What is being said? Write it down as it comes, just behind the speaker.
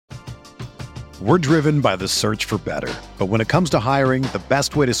We're driven by the search for better. But when it comes to hiring, the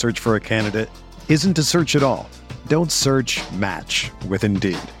best way to search for a candidate isn't to search at all. Don't search, match with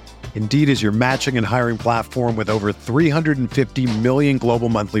Indeed. Indeed is your matching and hiring platform with over 350 million global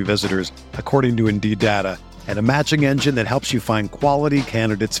monthly visitors, according to Indeed data, and a matching engine that helps you find quality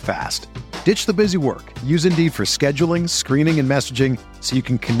candidates fast. Ditch the busy work. Use Indeed for scheduling, screening, and messaging so you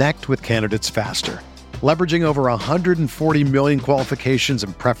can connect with candidates faster. Leveraging over 140 million qualifications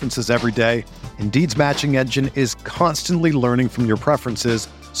and preferences every day, Indeed's matching engine is constantly learning from your preferences,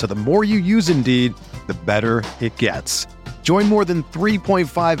 so the more you use Indeed, the better it gets. Join more than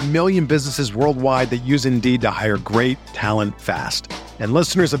 3.5 million businesses worldwide that use Indeed to hire great talent fast. And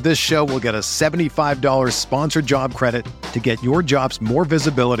listeners of this show will get a $75 sponsored job credit to get your jobs more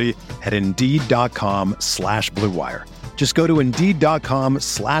visibility at Indeed.com/Blue Wire. Just go to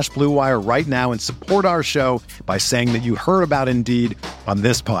Indeed.com/Blue Wire right now and support our show by saying that you heard about Indeed on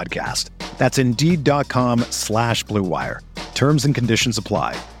this podcast. That's Indeed.com/Blue Wire. Terms and conditions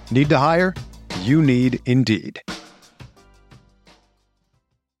apply. Need to hire? You need Indeed.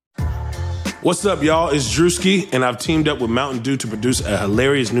 What's up, y'all? It's Drewski, and I've teamed up with Mountain Dew to produce a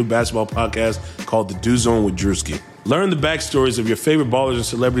hilarious new basketball podcast called The Dew Zone with Drewski. Learn the backstories of your favorite ballers and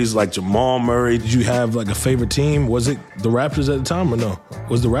celebrities like Jamal Murray. Did you have like a favorite team? Was it the Raptors at the time or no?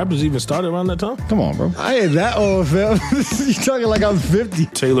 Was the Raptors even started around that time? Come on, bro. I ain't that old, fam. You talking like I'm 50.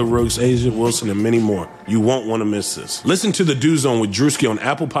 Taylor Rooks, Asia Wilson, and many more. You won't want to miss this. Listen to The Dew Zone with Drewski on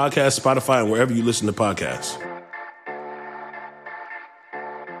Apple Podcasts, Spotify, and wherever you listen to podcasts.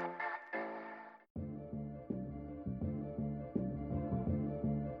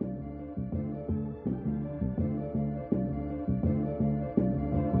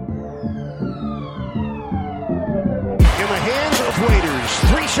 Waiters,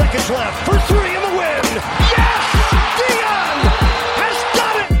 3 seconds left for 3 in the win. Yes! Dion has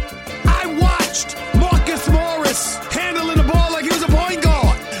done it! I watched Marcus Morris handling the ball like he was a point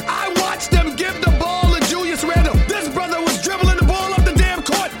guard. I watched them give the ball to Julius Randle. This brother was dribbling the ball up the damn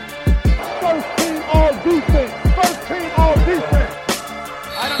court. First team all defense. First team all defense.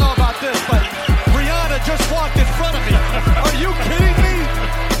 I don't know about this, but Rihanna just walked in front of me. Are you kidding me?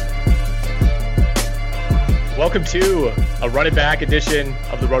 Welcome to a running back edition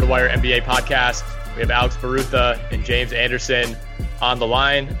of the RotoWire NBA podcast. We have Alex Barutha and James Anderson on the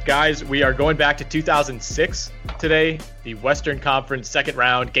line. Guys, we are going back to 2006 today, the Western Conference second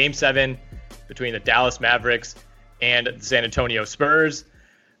round, Game 7 between the Dallas Mavericks and the San Antonio Spurs.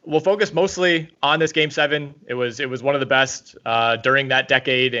 We'll focus mostly on this Game 7. It was one of the best during that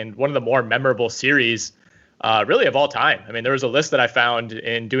decade and one of the more memorable series really of all time. I mean, there was a list that I found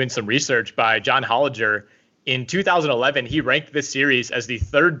in doing some research by John Hollinger. In 2011, he ranked this series as the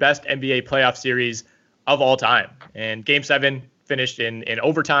third best NBA playoff series of all time. And Game 7 finished in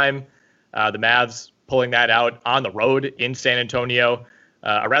overtime. The Mavs pulling that out on the road in San Antonio.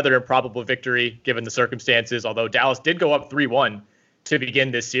 A rather improbable victory given the circumstances, although Dallas did go up 3-1 to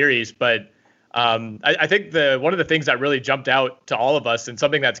begin this series. But I think one of the things that really jumped out to all of us, and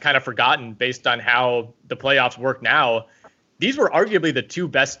something that's kind of forgotten based on how the playoffs work now, these were arguably the 2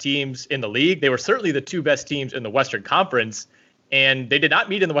 best teams in the league. They were certainly the 2 best teams in the Western Conference, and they did not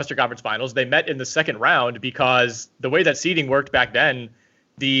meet in the Western Conference Finals. They met in the second round because the way that seeding worked back then,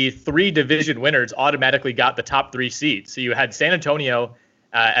 the 3 division winners automatically got the top 3 seeds. So you had San Antonio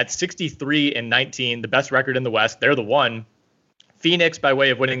at 63-19, the best record in the West. They're the 1. Phoenix, by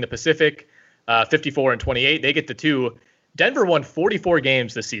way of winning the Pacific, 54-28. They get the 2. Denver won 44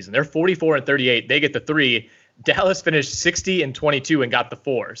 games this season. They're 44-38. They get the 3. Dallas finished 60-22 and got the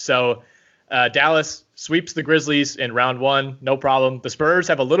 4. So Dallas sweeps the Grizzlies in round 1, no problem. The Spurs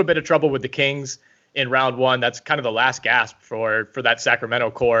have a little bit of trouble with the Kings in round 1. That's kind of the last gasp for that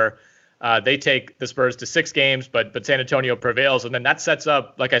Sacramento core. They take the Spurs to 6 games, but San Antonio prevails. And then that sets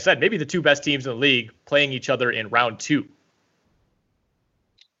up, like I said, maybe the 2 best teams in the league playing each other in round 2.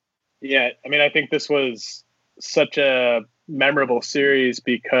 Yeah, I mean, I think this was such a memorable series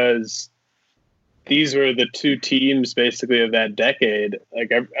because these were the 2 teams basically of that decade.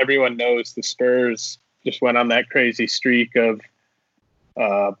 Like everyone knows the Spurs just went on that crazy streak of,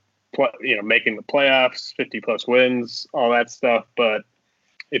 making the playoffs, 50 plus wins, all that stuff. But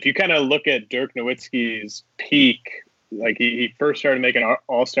if you kind of look at Dirk Nowitzki's peak, like he first started making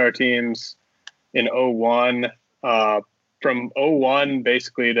all-star teams in 01. From 01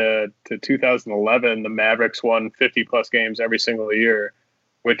 basically to 2011, the Mavericks won 50 plus games every single year,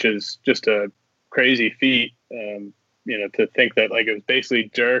 which is just a crazy feat, to think that like it was basically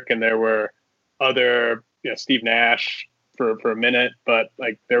Dirk and there were other, Steve Nash for a minute, but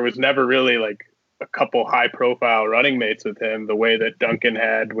like there was never really like a couple high profile running mates with him, the way that Duncan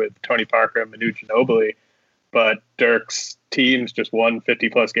had with Tony Parker and Manu Ginobili. But Dirk's teams just won 50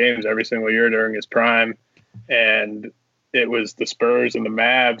 plus games every single year during his prime. And it was the Spurs and the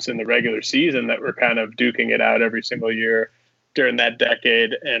Mavs in the regular season that were kind of duking it out every single year during that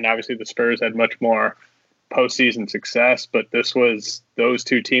decade. And obviously the Spurs had much more postseason success, but this was those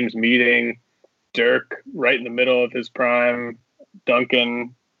two teams meeting. Dirk right in the middle of his prime,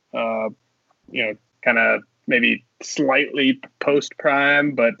 Duncan, kind of maybe slightly post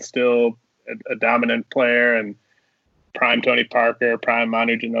prime, but still a dominant player, and prime Tony Parker, prime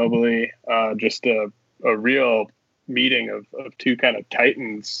Manu Ginobili, just a real meeting of two kind of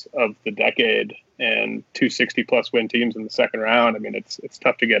titans of the decade, and 260 plus win teams in the second round. I mean, it's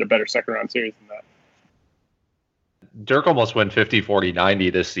tough to get a better second round series than that. Dirk almost went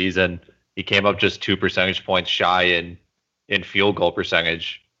 50-40-90 this season. He came up just 2 percentage points shy in field goal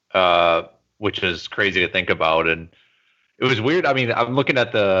percentage, which is crazy to think about. And it was weird. I mean, I'm looking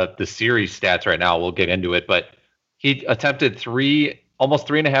at the series stats right now. We'll get into it, but he attempted almost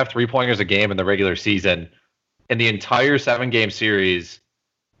 3.5 3-pointers a game in the regular season. In the entire 7-game series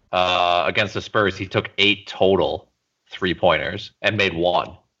against the Spurs, he took 8 total 3-pointers and made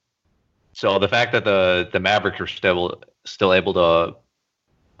 1. So the fact that the Mavericks were still able to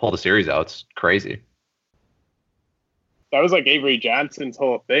pull the series out, it's crazy. That was like Avery Johnson's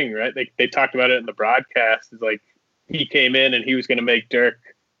whole thing, right? They talked about it in the broadcast. It's like he came in and he was going to make Dirk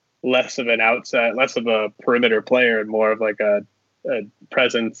less of a perimeter player and more of like a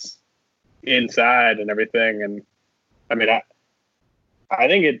presence inside and everything. And I mean, I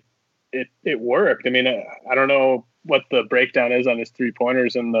think it worked. I mean, I don't know what the breakdown is on his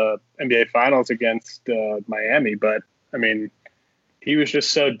 3-pointers in the NBA Finals against Miami, but I mean, he was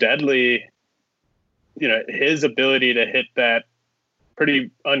just so deadly. You know, his ability to hit that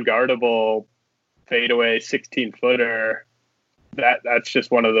pretty unguardable fadeaway 16-footer, that's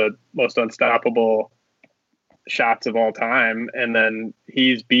just one of the most unstoppable shots of all time. And then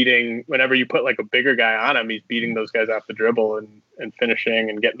he's beating, whenever you put like a bigger guy on him, he's beating those guys off the dribble and finishing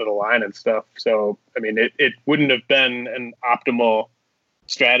and getting to the line and stuff. So, I mean, it wouldn't have been an optimal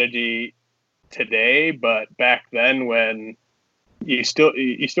strategy today, but back then when you still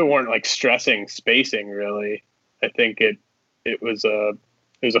weren't like stressing spacing really, I think it was a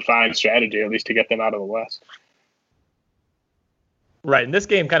fine strategy, at least to get them out of the West. Right. And this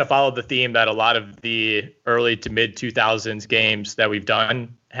game kind of followed the theme that a lot of the early to mid 2000s games that we've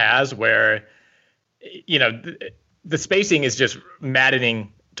done has, where, you know, the spacing is just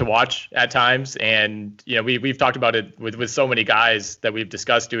maddening to watch at times. And, you know, we've talked about it with so many guys that we've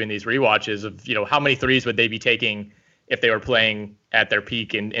discussed doing these rewatches of, you know, how many threes would they be taking if they were playing at their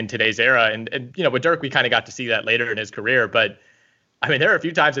peak in today's era. And, you know, with Dirk, we kind of got to see that later in his career. But I mean, there are a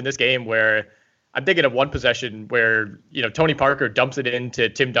few times in this game where I'm thinking of one possession where, you know, Tony Parker dumps it into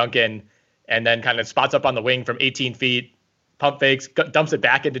Tim Duncan and then kind of spots up on the wing from 18 feet, pump fakes, dumps it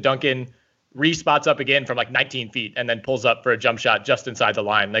back into Duncan, re-spots up again from like 19 feet, and then pulls up for a jump shot just inside the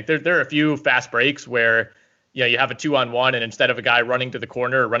line. Like there are a few fast breaks where, you know, you have a 2-on-1 and instead of a guy running to the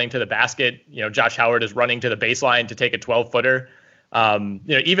corner or running to the basket, you know, Josh Howard is running to the baseline to take a 12-footer. You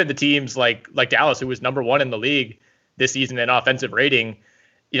know, even the teams like Dallas, who was number 1 in the league this season in offensive rating,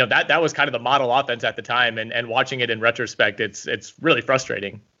 you know, that was kind of the model offense at the time. And watching it in retrospect, it's really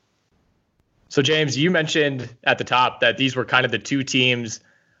frustrating. So, James, you mentioned at the top that these were kind of the two teams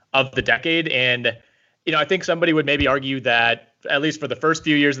of the decade. And, you know, I think somebody would maybe argue that at least for the first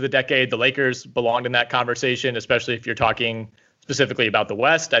few years of the decade, the Lakers belonged in that conversation, especially if you're talking specifically about the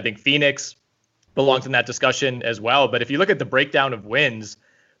West. I think Phoenix belongs in that discussion as well. But if you look at the breakdown of wins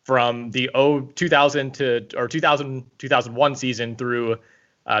from the 2001 season through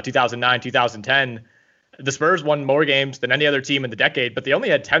 2009, 2010, the Spurs won more games than any other team in the decade, but they only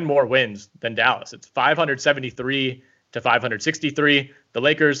had 10 more wins than Dallas. It's 573 to 563. The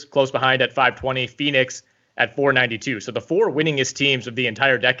Lakers close behind at 520, Phoenix at 492. So the 4 winningest teams of the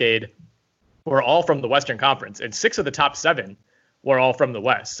entire decade were all from the Western Conference, and 6 of the top 7 were all from the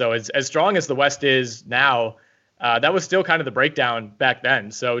West. So as strong as the West is now, that was still kind of the breakdown back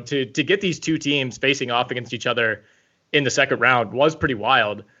then. So to get these two teams facing off against each other in the second round was pretty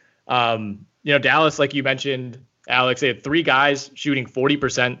wild. You know, Dallas, like you mentioned, Alex, they had 3 guys shooting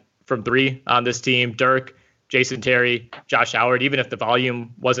 40% from 3 on this team: Dirk, Jason Terry, Josh Howard. Even if the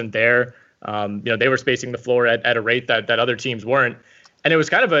volume wasn't there, you know, they were spacing the floor at a rate that other teams weren't. And it was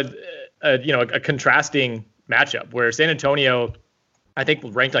kind of a contrasting matchup where San Antonio, I think,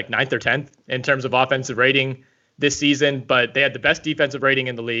 ranked like 9th or 10th in terms of offensive rating this season, but they had the best defensive rating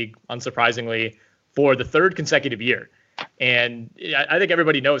in the league, unsurprisingly, for the 3rd consecutive year. And I think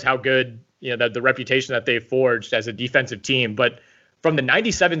everybody knows how good, the reputation that they've forged as a defensive team. But from the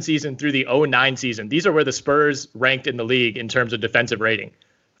 97 season through the 09 season, these are where the Spurs ranked in the league in terms of defensive rating.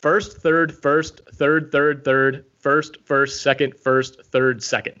 First, third, first, third, first, second, first, third,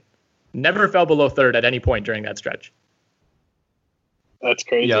 second. Never fell below third at any point during that stretch. That's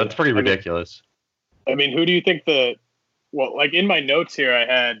crazy. Yeah, that's pretty ridiculous. I mean, who do you think like in my notes here, I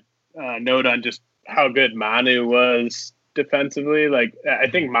had a note on just how good Manu was defensively. Like, I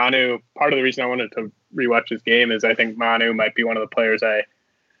think Manu, part of the reason I wanted to rewatch this game is I think Manu might be one of the players I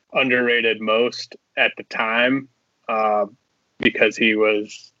underrated most at the time, because he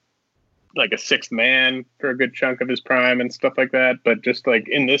was like a sixth man for a good chunk of his prime and stuff like that. But just like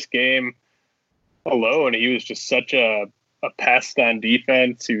in this game alone, he was just such a pest on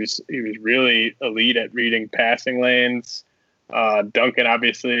defense. He was really elite at reading passing lanes. Duncan,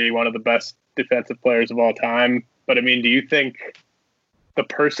 obviously one of the best defensive players of all time. But I mean, do you think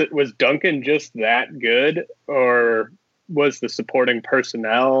was Duncan just that good, or was the supporting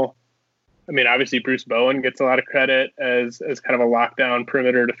personnel? I mean, obviously Bruce Bowen gets a lot of credit as kind of a lockdown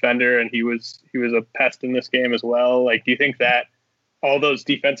perimeter defender, and he was a pest in this game as well. Like, do you think that all those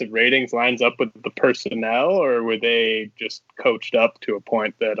defensive ratings lines up with the personnel, or were they just coached up to a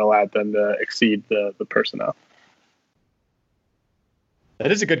point that allowed them to exceed the personnel?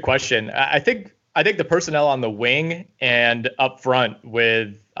 That is a good question. I think the personnel on the wing and up front,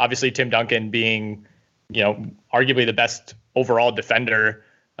 with obviously Tim Duncan being, arguably the best overall defender,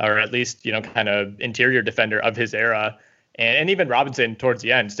 or at least, kind of interior defender of his era. And even Robinson towards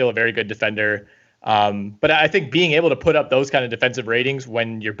the end, still a very good defender. But I think being able to put up those kind of defensive ratings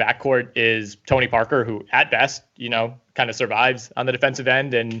when your backcourt is Tony Parker, who at best, kind of survives on the defensive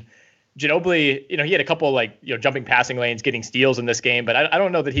end, and Ginobili, he had a couple jumping passing lanes, getting steals in this game, but I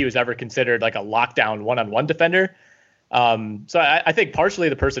don't know that he was ever considered like a lockdown one-on-one defender. So I think partially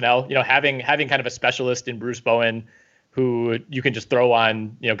the personnel, having kind of a specialist in Bruce Bowen, who you can just throw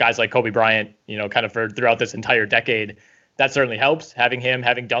on, guys like Kobe Bryant, kind of throughout this entire decade, that certainly helps, having him,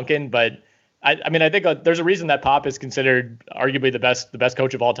 having Duncan. But I mean, I think there's a reason that Pop is considered arguably the best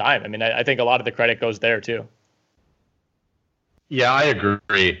coach of all time. I mean, I think a lot of the credit goes there too. Yeah, I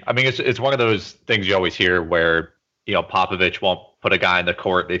agree. I mean, it's one of those things you always hear where, Popovich won't put a guy in the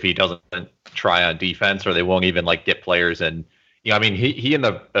court if he doesn't try on defense, or they won't even get players. And, I mean, he and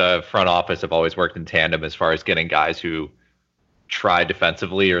the front office have always worked in tandem as far as getting guys who try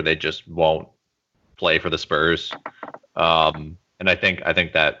defensively, or they just won't play for the Spurs. And I think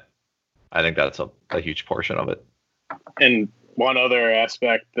that's a huge portion of it. And one other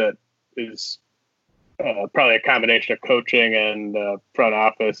aspect that is probably a combination of coaching and front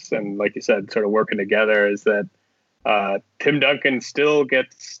office, and like you said, sort of working together, is that Tim Duncan still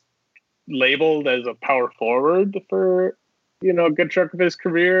gets labeled as a power forward for, a good chunk of his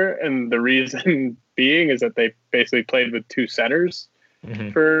career. And the reason being is that they basically played with two centers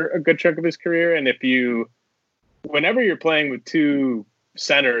for a good chunk of his career. And whenever you're playing with two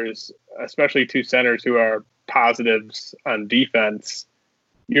centers, especially two centers who are positives on defense,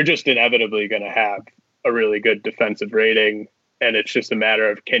 you're just inevitably going to have a really good defensive rating. And it's just a matter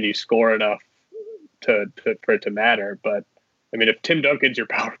of, can you score enough for it to matter? But I mean, if Tim Duncan's your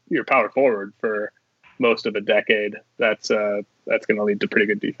power forward for most of a decade, that's going to lead to pretty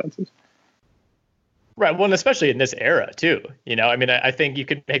good defenses. Right. Well, and especially in this era too, I mean, I think you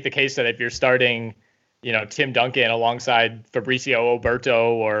could make the case that if you're starting, Tim Duncan alongside Fabrizio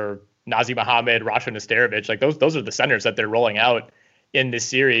Oberto or Nazr Mohammed, Rasho Nesterovic, like those are the centers that they're rolling out in this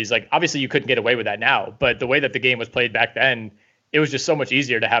series. Like, obviously you couldn't get away with that now, but the way that the game was played back then, it was just so much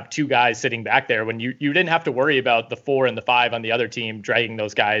easier to have two guys sitting back there when you didn't have to worry about the 4 and the 5 on the other team dragging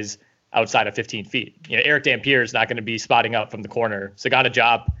those guys outside of 15 feet. Eric Dampier is not going to be spotting up from the corner. Sagana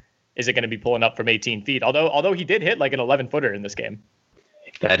Diop isn't going to be pulling up from 18 feet. Although he did hit like an 11-footer in this game.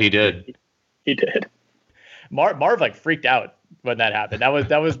 That he did. He did. Marv freaked out when that happened.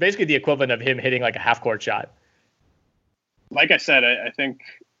 That was basically the equivalent of him hitting like a half-court shot. Like I said, I think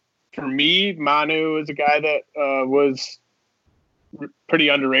for me, Manu is a guy that was pretty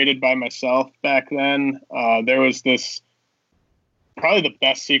underrated by myself back then. There was this, probably the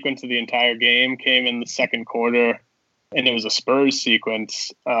best sequence of the entire game came in the second quarter, and it was a Spurs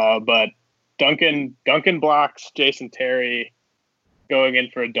sequence. But Duncan blocks Jason Terry going in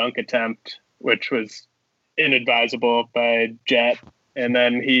for a dunk attempt, which was inadvisable by Jet. And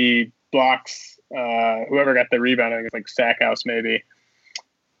then he blocks whoever got the rebound. I think it's like Stackhouse maybe.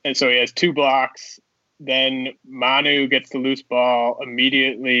 And so he has 2 blocks. Then Manu gets the loose ball,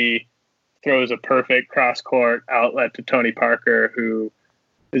 immediately throws a perfect cross-court outlet to Tony Parker, who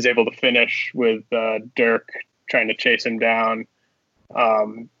is able to finish with Dirk trying to chase him down.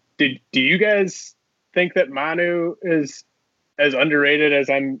 Do you guys think that Manu is as underrated as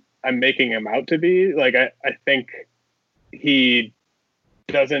I'm making him out to be? Like, I think he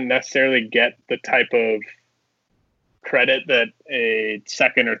doesn't necessarily get the type of credit that a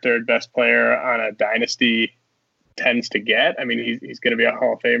second or third best player on a dynasty tends to get. I mean, he's going to be a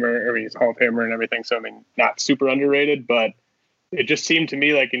Hall of Famer. I mean, he's a Hall of Famer and everything. So, I mean, not super underrated, but it just seemed to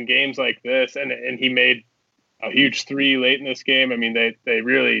me like in games like this, and he made a huge three late in this game. I mean, they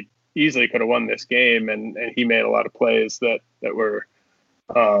really easily could have won this game, and he made a lot of plays that were,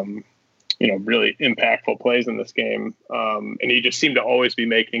 really impactful plays in this game. And he just seemed to always be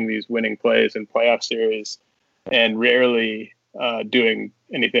making these winning plays in playoff series and rarely doing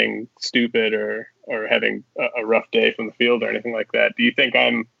anything stupid or having a rough day from the field or anything like that. Do you think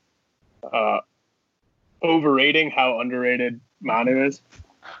I'm overrating how underrated Manu is?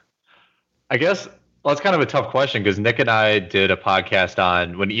 I guess, well, it's kind of a tough question because Nick and I did a podcast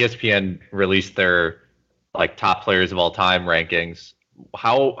on when ESPN released their like top players of all time rankings.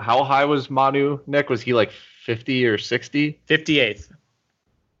 How high was Manu, Nick? Was he like 50 or 60? 58th.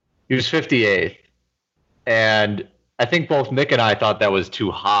 He was 58th. And I think both Nick and I thought that was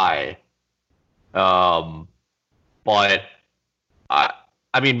too high. But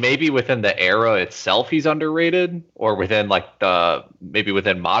I mean, maybe within the era itself, he's underrated, or within maybe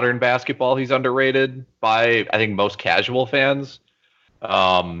within modern basketball, he's underrated by, I think, most casual fans.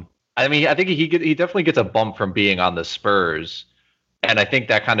 I mean, I think he definitely gets a bump from being on the Spurs. And I think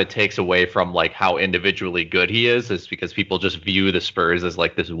that kind of takes away from like how individually good he is because people just view the Spurs as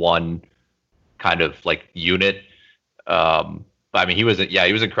like this one kind of like unit. But I mean, he was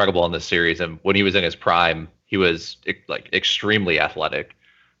incredible in this series. And when he was in his prime, he was like extremely athletic,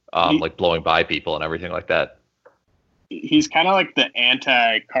 like blowing by people and everything like that. He's kind of like the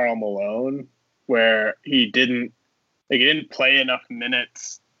anti Karl Malone, where he didn't play enough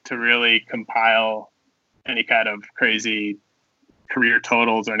minutes to really compile any kind of crazy career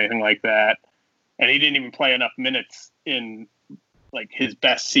totals or anything like that. And he didn't even play enough minutes in like his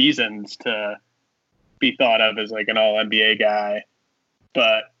best seasons to be thought of as like an all NBA guy.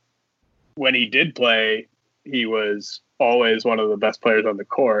 But when he did play, he was always one of the best players on the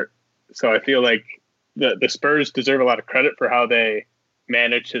court. So I feel like the Spurs deserve a lot of credit for how they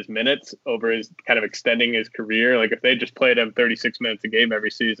managed his minutes over his kind of extending his career. Like if they just played him 36 minutes a game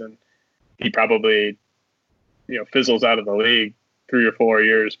every season, he probably, fizzles out of the league 3 or 4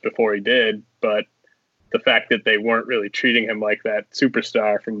 years before he did. But the fact that they weren't really treating him like that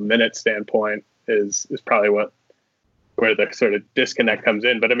superstar from a minute standpoint is probably where the sort of disconnect comes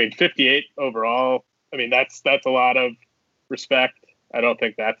in. But I mean, 58 overall, I mean, that's a lot of respect. I don't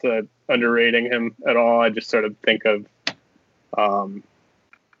think that's underrating him at all. I just sort of think of,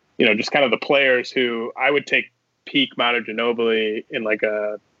 just kind of the players who I would take peak Manu Ginobili in like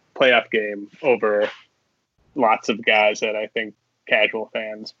a playoff game over lots of guys that I think casual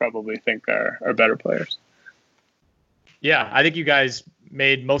fans probably think are better players. Yeah, I think you guys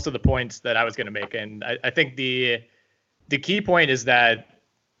made most of the points that I was going to make. And I think the key point is that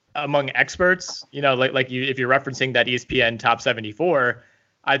among experts, if you're referencing that ESPN top 74,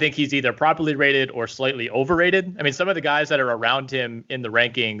 I think he's either properly rated or slightly overrated. I mean, some of the guys that are around him in the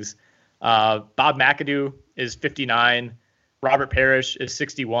rankings, Bob McAdoo is 59, Robert Parrish is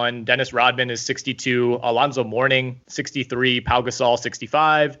 61, Dennis Rodman is 62, Alonzo Mourning 63, Pau Gasol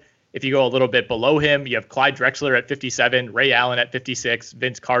 65. If you go a little bit below him, you have Clyde Drexler at 57, Ray Allen at 56,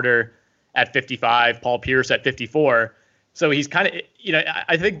 Vince Carter at 55, Paul Pierce at 54. So he's kind of,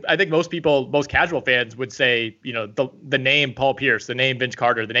 I think most casual fans would say, the name Paul Pierce, the name Vince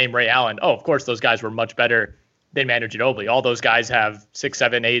Carter, the name Ray Allen. Oh, of course, those guys were much better than Manu Ginobili. All those guys have 6,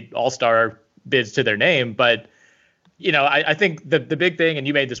 7, 8 All-Star bids to their name. But, I think the big thing, and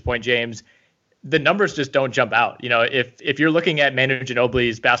you made this point, James, the numbers just don't jump out. If you're looking at Manu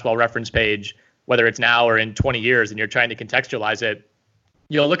Ginobili's basketball reference page, whether it's now or in 20 years, and you're trying to contextualize it,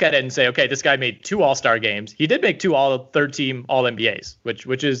 you'll look at it and say, okay, this guy made 2 All-Star games. He did make 2 third-team All-NBAs,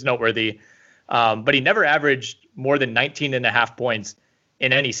 which is noteworthy. But he never averaged more than 19.5 points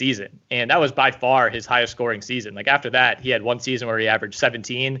in any season. And that was by far his highest scoring season. Like after that, he had one season where he averaged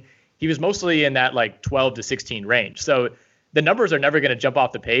 17. He was mostly in that like 12 to 16 range. So the numbers are never going to jump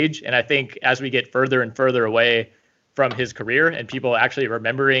off the page. And I think as we get further and further away from his career and people actually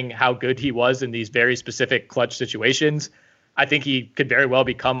remembering how good he was in these very specific clutch situations, I think he could very well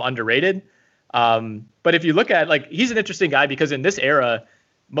become underrated. But if you look at, he's an interesting guy because in this era,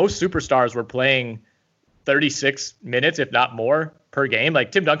 most superstars were playing 36 minutes, if not more, per game.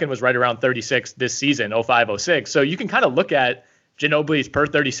 Like Tim Duncan was right around 36 this season, 05-06. So you can kind of look at Ginobili's per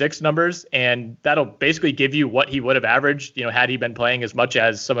 36 numbers, and that'll basically give you what he would have averaged, had he been playing as much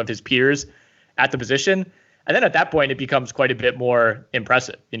as some of his peers at the position. And then at that point, it becomes quite a bit more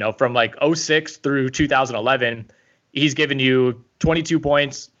impressive. From like 06 through 2011, he's given you 22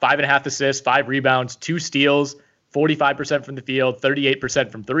 points, 5.5 assists, 5 rebounds, 2 steals, 45% from the field,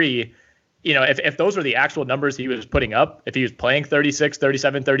 38% from three. If those were the actual numbers he was putting up, if he was playing 36,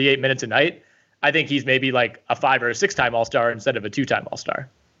 37, 38 minutes a night, I think he's maybe like a 5 or a 6-time All-Star instead of a 2-time All-Star.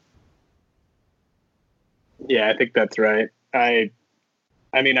 Yeah, I think that's right. I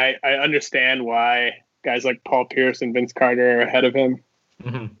understand why guys like Paul Pierce and Vince Carter are ahead of him,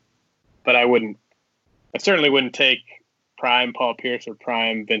 but I certainly wouldn't take prime Paul Pierce or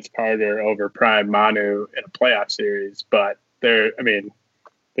prime Vince Carter over prime Manu in a playoff series. But there's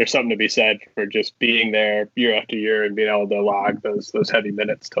something to be said for just being there year after year and being able to log those heavy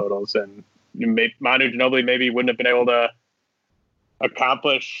minutes totals. And Manu Ginobili maybe wouldn't have been able to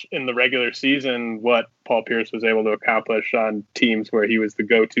accomplish in the regular season what Paul Pierce was able to accomplish on teams where he was the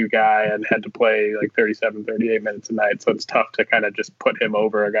go-to guy and had to play like 37, 38 minutes a night. So it's tough to kind of just put him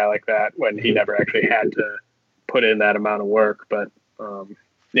over a guy like that when he never actually had to put in that amount of work. But I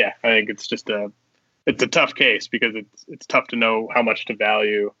think it's a tough case because it's tough to know how much to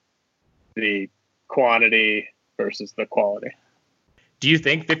value the quantity versus the quality. Do you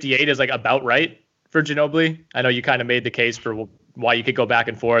think 58 is like about right for Ginobili? I know you kind of made the case for why you could go back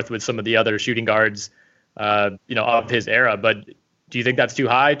and forth with some of the other shooting guards, of his era, but do you think that's too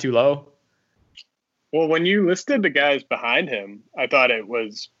high, too low? Well, when you listed the guys behind him, I thought it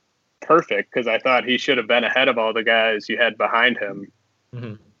was perfect because I thought he should have been ahead of all the guys you had behind him.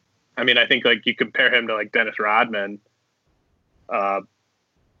 Mm-hmm. I think like you compare him to like Dennis Rodman, kind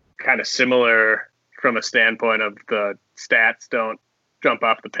of similar from a standpoint of the stats don't jump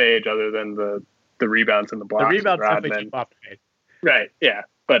off the page other than the rebounds and the blocks. The rebounds definitely jump off the page. Right. Yeah.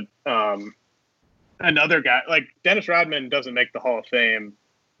 But another guy like Dennis Rodman doesn't make the Hall of Fame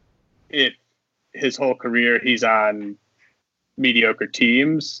if his whole career he's on mediocre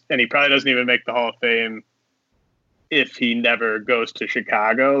teams, and he probably doesn't even make the Hall of Fame if he never goes to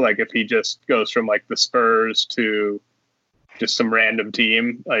Chicago. Like if he just goes from like the Spurs to just some random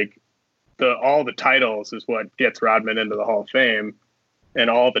team, like all the titles is what gets Rodman into the Hall of Fame, and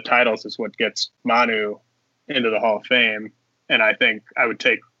all the titles is what gets Manu into the Hall of Fame. And I think I would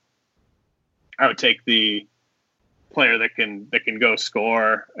take the player that can go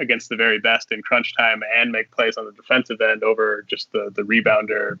score against the very best in crunch time and make plays on the defensive end over just the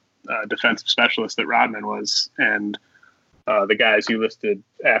rebounder defensive specialist that Rodman was. And the guys you listed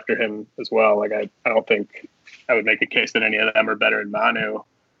after him as well. Like I don't think I would make a case that any of them are better than Manu.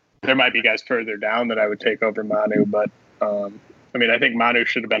 There might be guys further down that I would take over Manu, but I think Manu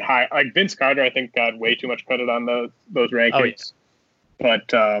should have been high. Like Vince Carter, I think got way too much credit on those rankings. Oh, yeah.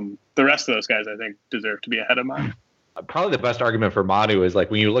 But the rest of those guys, I think, deserve to be ahead of Manu. Probably the best argument for Manu is like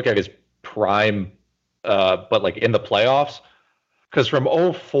when you look at his prime, but like in the playoffs, because from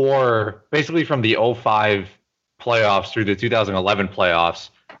 04, basically from the 05 playoffs through the 2011 playoffs,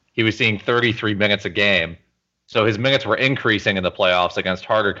 he was seeing 33 minutes a game. So his minutes were increasing in the playoffs against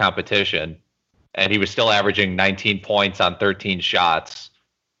harder competition. And he was still averaging 19 points on 13 shots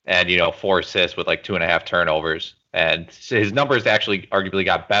and, 4 assists with like 2.5 turnovers. And his numbers actually arguably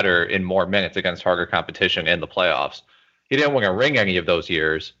got better in more minutes against harder competition in the playoffs. He didn't win a ring any of those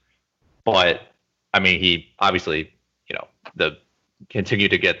years, but he obviously, continued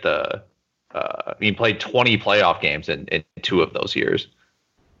to get he played 20 playoff games in 2 of those years.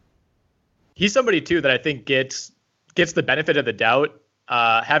 He's somebody too that I think gets the benefit of the doubt,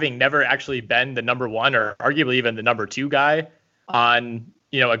 having never actually been the number 1 or arguably even the number 2 guy on,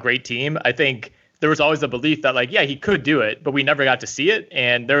 a great team. I think there was always the belief that he could do it, but we never got to see it.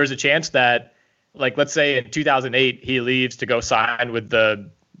 And there was a chance that let's say in 2008, he leaves to go sign with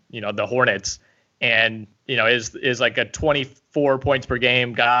the Hornets and, is like a 24 points per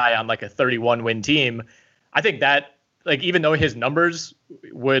game guy on like a 31 win team. I think that even though his numbers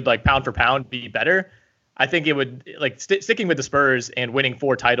would pound for pound be better, I think it would sticking with the Spurs and winning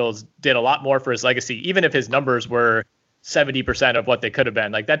 4 titles did a lot more for his legacy, even if his numbers were 70% of what they could have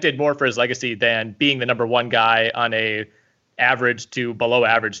been. That did more for his legacy than being the number 1 guy on a average to below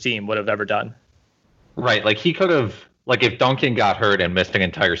average team would have ever done. Right. He could have, if Duncan got hurt and missed an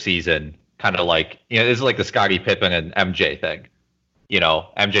entire season, kind of this is like the Scottie Pippen and MJ thing.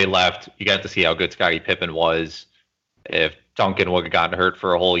 MJ left, you got to see how good Scottie Pippen was. If Duncan would have gotten hurt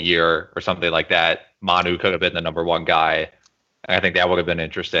for a whole year or something like that, Manu could have been the number 1 guy. And I think that would have been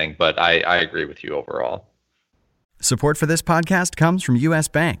interesting, but I agree with you overall. Support for this podcast comes from U.S.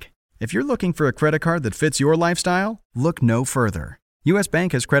 Bank. If you're looking for a credit card that fits your lifestyle, look no further. U.S.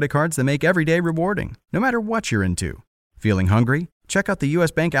 Bank has credit cards that make every day rewarding, no matter what you're into. Feeling hungry? Check out the U.S.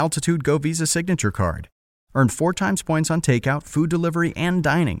 Bank Altitude Go Visa Signature Card. Earn 4 times points on takeout, food delivery, and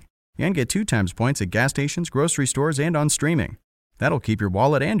dining. And get 2 times points at gas stations, grocery stores, and on streaming. That'll keep your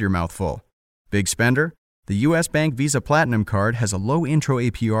wallet and your mouth full. Big spender? The U.S. Bank Visa Platinum Card has a low intro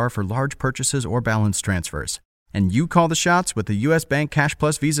APR for large purchases or balance transfers. And you call the shots with the U.S. Bank Cash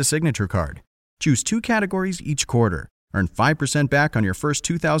Plus Visa Signature Card. Choose 2 categories each quarter. Earn 5% back on your first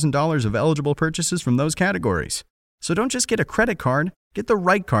 $2,000 of eligible purchases from those categories. So don't just get a credit card, get the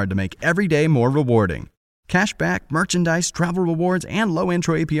right card to make every day more rewarding. Cashback, merchandise, travel rewards, and low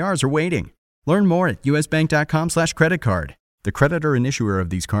intro APRs are waiting. Learn more at usbank.com/creditcard. The creditor and issuer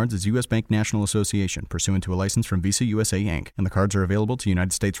of these cards is U.S. Bank National Association, pursuant to a license from Visa USA Inc., and the cards are available to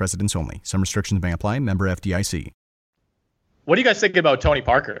United States residents only. Some restrictions may apply. Member FDIC. What do you guys think about Tony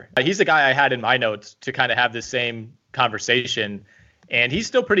Parker? He's the guy I had in my notes to kind of have this same conversation, and he's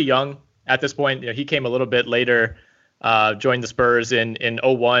still pretty young at this point. He came a little bit later, joined the Spurs in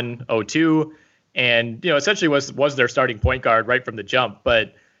 01, 02, and essentially was their starting point guard right from the jump.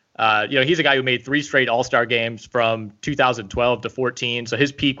 But he's a guy who made 3 straight All-Star games from 2012 to 14, so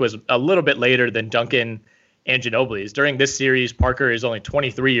his peak was a little bit later than Duncan and Ginobili's. During this series, Parker is only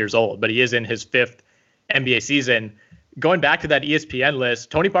 23 years old, but he is in his 5th NBA season. Going back to that ESPN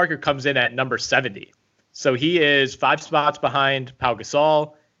list, Tony Parker comes in at number 70. So he is 5 spots behind Pau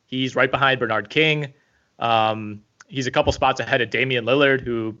Gasol. He's right behind Bernard King. He's a couple spots ahead of Damian Lillard,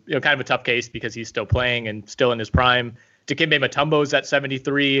 who, kind of a tough case because he's still playing and still in his prime. Dikembe Mutombo's at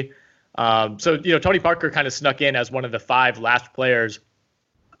 73. So Tony Parker kind of snuck in as one of the 5 last players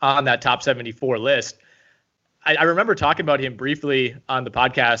on that top 74 list. I remember talking about him briefly on the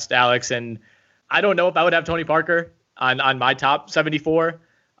podcast, Alex, and I don't know if I would have Tony Parker on my top 74.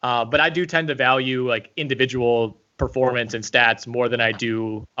 But I do tend to value like individual performance and stats more than I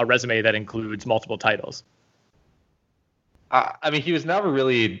do a resume that includes multiple titles. He was never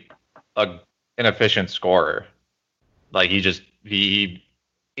really an efficient scorer. Like he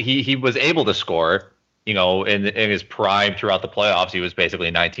was able to score, in his prime throughout the playoffs. He was basically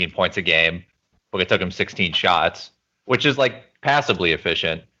 19 points a game, but it took him 16 shots, which is like passively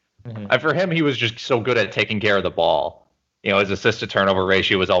efficient. Mm-hmm. And for him, he was just so good at taking care of the ball. His assist to turnover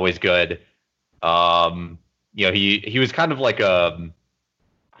ratio was always good. He was kind of like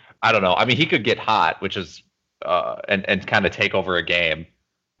I don't know. He could get hot, which is and kind of take over a game,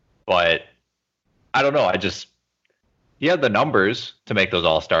 but I don't know. He had the numbers to make those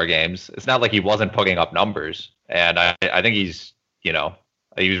All-Star games. It's not like he wasn't putting up numbers, and I think he's he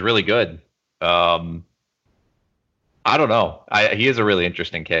was really good. I don't know. He is a really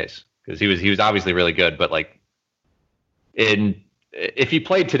interesting case because he was obviously really good, but like. If he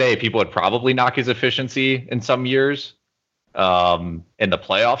played today, people would probably knock his efficiency in some years, in the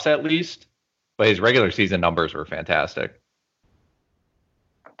playoffs at least. But his regular season numbers were fantastic.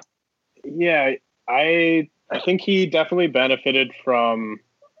 Yeah, I think he definitely benefited from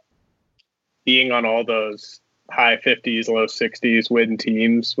being on all those high 50s, low 60s win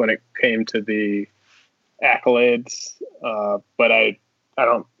teams when it came to the accolades. But I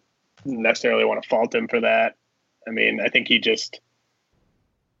don't necessarily want to fault him for that. I think his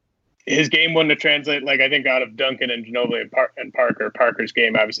game wouldn't have translated. Like I think out of Duncan and Ginobili and Parker's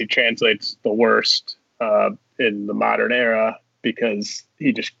game obviously translates the worst in the modern era because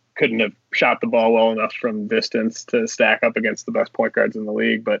he just couldn't have shot the ball well enough from distance to stack up against the best point guards in the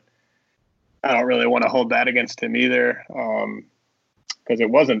league. But I don't really want to hold that against him either because it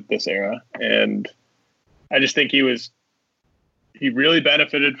wasn't this era. And I just think he really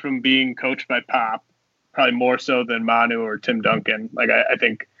benefited from being coached by Pop. Probably more so than Manu or Tim Duncan. Like I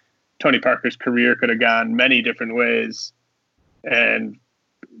think Tony Parker's career could have gone many different ways, and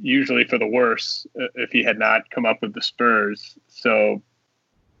usually for the worse if he had not come up with the Spurs. So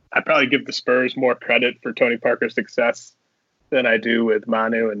I'd probably give the Spurs more credit for Tony Parker's success than I do with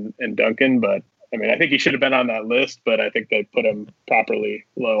Manu and Duncan. But I think he should have been on that list, but I think they put him properly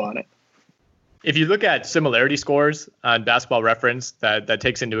low on it. If you look at similarity scores on Basketball Reference, that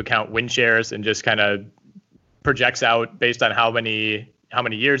takes into account win shares and just kind of projects out based on how many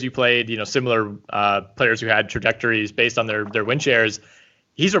years you played, similar players who had trajectories based on their win shares.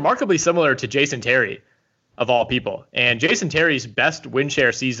 He's remarkably similar to Jason Terry, of all people. And Jason Terry's best win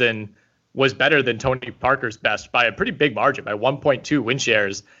share season was better than Tony Parker's best by a pretty big margin, by 1.2 win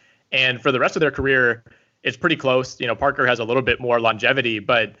shares. And for the rest of their career, it's pretty close. Parker has a little bit more longevity,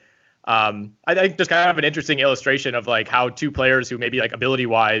 but I think just kind of an interesting illustration of like how 2 players who maybe like ability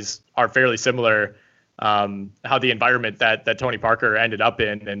wise are fairly similar how the environment that Tony Parker ended up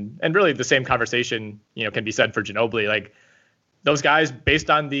in, and really the same conversation, can be said for Ginobili. Like those guys, based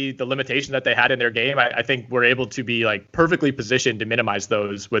on the limitation that they had in their game, I think were able to be like perfectly positioned to minimize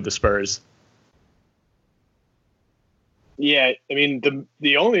those with the Spurs. Yeah, I mean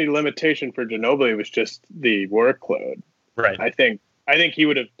the only limitation for Ginobili was just the workload. Right. I think he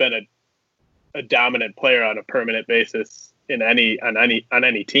would have been a dominant player on a permanent basis on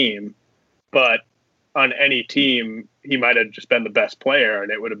any team, but on any team he might have just been the best player,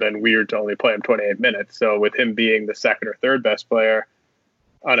 and it would have been weird to only play him 28 minutes. So with him being the second or third best player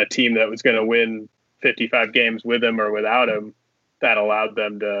on a team that was going to win 55 games with him or without him, that allowed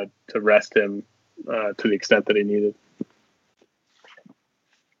them to rest him to the extent that he needed.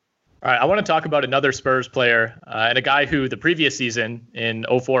 All right, I want to talk about another Spurs player and a guy who the previous season in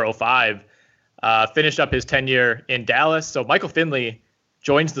 04-05 finished up his tenure in Dallas. So Michael Finley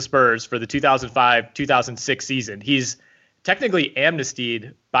joins the Spurs for the 2005-2006 season. He's technically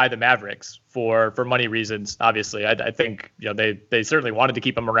amnestied by the Mavericks for money reasons. Obviously, I think they certainly wanted to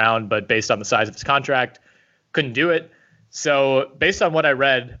keep him around, but based on the size of his contract, couldn't do it. So based on what I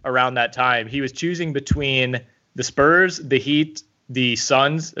read around that time, he was choosing between the Spurs, the Heat, the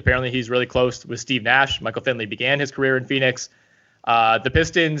Suns. Apparently he's really close with Steve Nash. Michael Finley began his career in Phoenix. The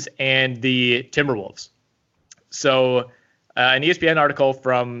Pistons and the Timberwolves. So an ESPN article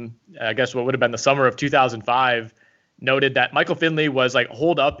from, I guess what would have been the summer of 2005 noted that Michael Finley was like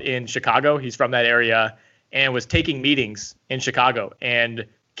holed up in Chicago. He's from that area and was taking meetings in Chicago. And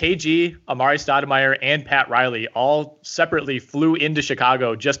KG, Amari Stoudemire, and Pat Riley all separately flew into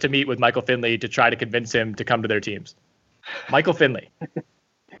Chicago just to meet with Michael Finley to try to convince him to come to their teams. Michael Finley.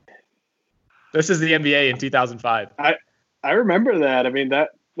 This is the NBA in 2005. I remember that. I mean, that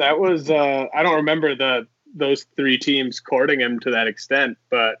was I don't remember those three teams courting him to that extent,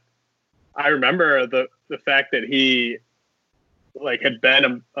 but I remember the fact that he like had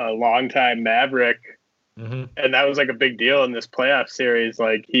been a longtime Maverick, and that was like a big deal in this playoff series.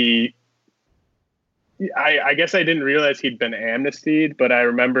 Like I guess I didn't realize he'd been amnestied, but I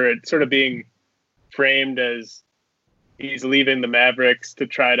remember it sort of being framed as he's leaving the Mavericks to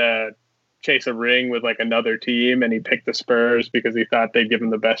try to chase a ring with like another team, and he picked the Spurs because he thought they'd give him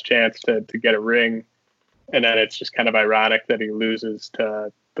the best chance to get a ring. And then it's just kind of ironic that he loses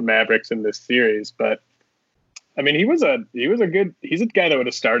to the Mavericks in this series. But I mean, he's a guy that would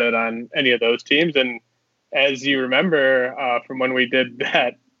have started on any of those teams. And as you remember from when we did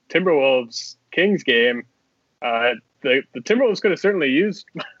that Timberwolves Kings game, the Timberwolves could have certainly used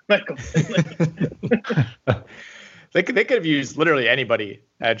Michael Finley. They could have used literally anybody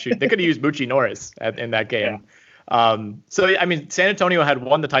at shoot. They could have used Moochie Norris in that game. Yeah. So, I mean, San Antonio had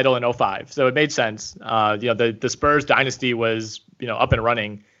won the title in 05, so it made sense. The Spurs dynasty was, up and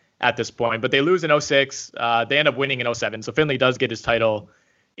running at this point, but they lose in 06. They end up winning in 07. So Finley does get his title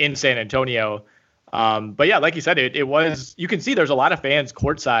in San Antonio. But yeah, like you said, it was, you can see there's a lot of fans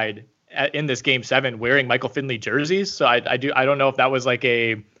courtside in this game 7 wearing Michael Finley jerseys. So I don't know if that was like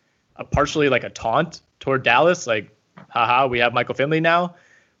a partially like a taunt toward Dallas, like, haha, we have Michael Finley now.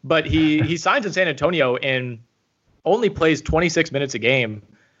 But he signs in San Antonio and only plays 26 minutes a game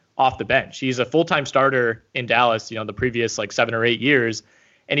off the bench. He's a full-time starter in Dallas, the previous like 7 or 8 years,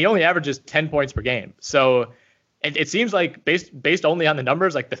 and he only averages 10 points per game. So it seems like based only on the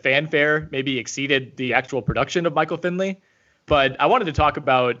numbers, like the fanfare maybe exceeded the actual production of Michael Finley. But I wanted to talk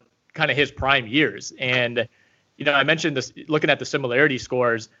about kind of his prime years. And, I mentioned this, looking at the similarity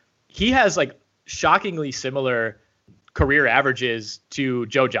scores, he has like shockingly similar career averages to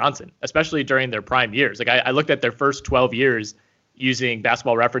Joe Johnson, especially during their prime years. Like I looked at their first 12 years using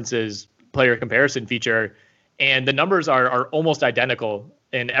Basketball Reference's player comparison feature, and the numbers are almost identical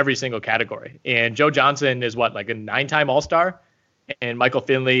in every single category. And Joe Johnson is like a 9-time All-Star, and Michael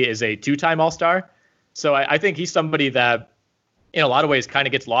Finley is a 2-time All-Star. So I think he's somebody that in a lot of ways kind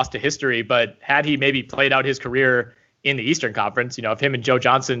of gets lost to history, but had he maybe played out his career in the Eastern Conference, if him and Joe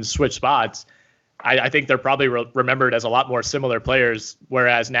Johnson switch spots, I think they're probably remembered as a lot more similar players,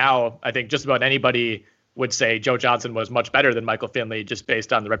 whereas now I think just about anybody would say Joe Johnson was much better than Michael Finley just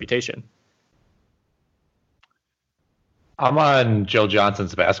based on the reputation. I'm on Joe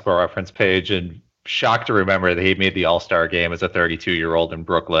Johnson's Basketball Reference page and shocked to remember that he made the All-Star game as a 32-year-old in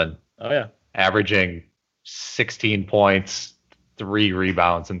Brooklyn. Oh, yeah. Averaging 16 points, 3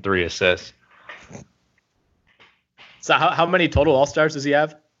 rebounds, and 3 assists. So how many total All-Stars does he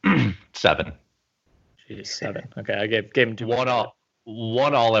have? 7. Jeez, 7. Okay, I gave him 2. One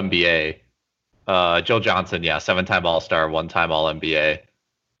All-NBA. Joe Johnson, 7-time All-Star, 1-time All-NBA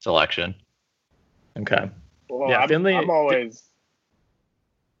selection. Okay. Well, yeah, Finley. I'm always.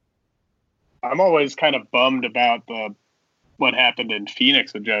 I'm always kind of bummed about what happened in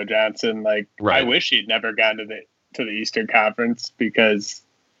Phoenix with Joe Johnson. Like, I wish he'd never gotten to the Eastern Conference, because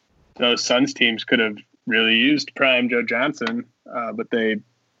those Suns teams could have really used prime Joe Johnson, but they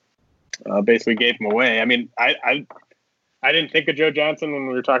basically gave him away. I mean, I didn't think of Joe Johnson when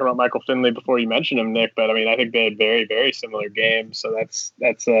we were talking about Michael Finley before you mentioned him, Nick, but I mean, I think they had very, very similar games. So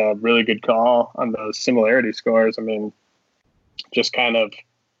that's a really good call on those similarity scores. I mean, just kind of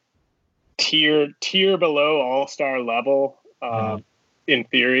tier below all-star level in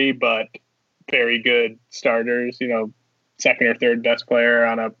theory, but very good starters, second or third best player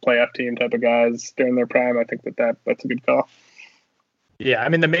on a playoff team type of guys during their prime. I think that's a good call. Yeah, I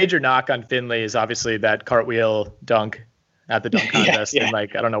mean, the major knock on Finley is obviously that cartwheel dunk at the dunk contest in I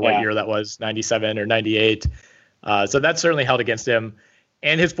don't know what year that was, 97 or 98. So that's certainly held against him.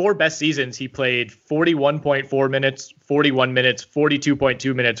 And his 4 best seasons, he played 41.4 minutes, 41 minutes,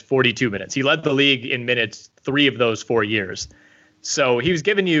 42.2 minutes, 42 minutes. He led the league in minutes 3 of those 4 years. So he was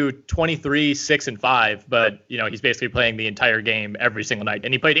giving you 23, 6, and 5, but he's basically playing the entire game every single night.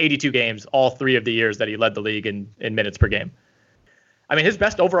 And he played 82 games all 3 of the years that he led the league in minutes per game. I mean, his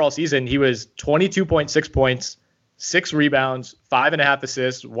best overall season, he was 22.6 points, 6 rebounds, 5.5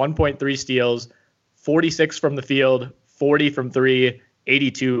 assists, 1.3 steals, 46 from the field, 40 from 3,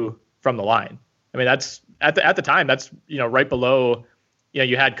 82 from the line. I mean, that's at the time, that's, right below,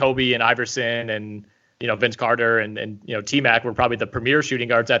 you had Kobe and Iverson and, Vince Carter and T-Mac were probably the premier shooting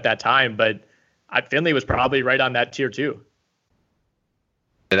guards at that time, but Finley was probably right on that tier too.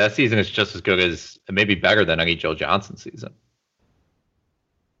 Yeah, that season is just as good as, maybe better than any Joe Johnson season.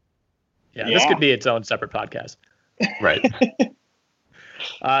 Yeah, this could be its own separate podcast. Right.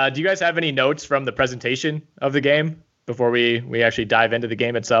 Do you guys have any notes from the presentation of the game before we actually dive into the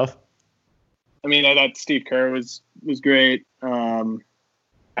game itself? I mean, I thought Steve Kerr was great.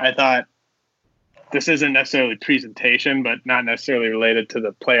 I thought this isn't necessarily presentation, but not necessarily related to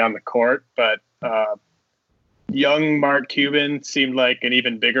the play on the court. But young Mark Cuban seemed like an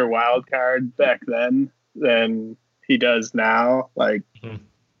even bigger wild card back then than he does now. Like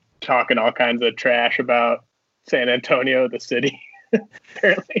talking all kinds of trash about San Antonio, the city,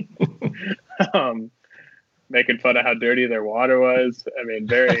 apparently. Making fun of how dirty their water was. I mean,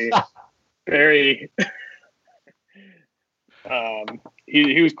 very, very.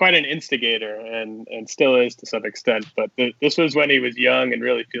 He was quite an instigator and still is to some extent. But this was when he was young and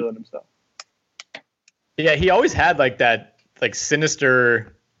really feeling himself. Yeah, he always had that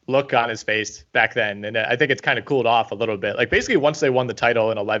sinister look on his face back then, and I think it's kind of cooled off a little bit. Like basically, once they won the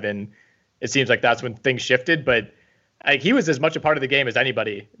title in 11, it seems like that's when things shifted. But he was as much a part of the game as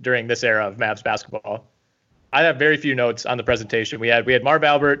anybody during this era of Mavs basketball. I have very few notes on the presentation. We had Marv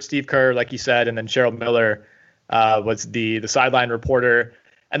Albert, Steve Kerr, like you said, and then Cheryl Miller was the sideline reporter.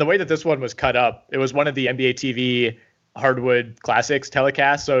 And the way that this one was cut up, it was one of the NBA TV Hardwood Classics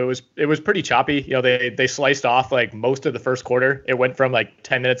telecasts, so it was pretty choppy. They sliced off most of the first quarter. It went from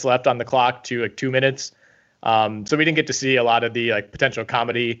 10 minutes left on the clock to 2 minutes. So we didn't get to see a lot of the potential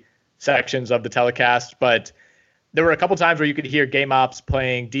comedy sections of the telecast, but there were a couple times where you could hear game ops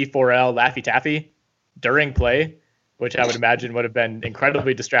playing D4L Laffy Taffy during play, which I would imagine would have been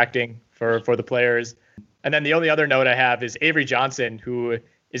incredibly distracting for the players. And then the only other note I have is Avery Johnson, who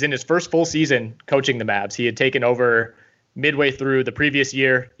is in his first full season coaching the Mavs. He had taken over midway through the previous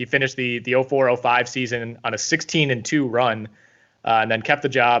year. He finished the 04-05 season on a 16-2 run, and then kept the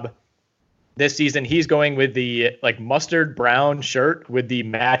job. This season, he's going with the mustard brown shirt with the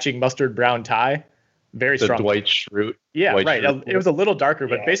matching mustard brown tie. Very strong. The Dwight Schrute. Yeah, Dwight right. Schrute. It was a little darker,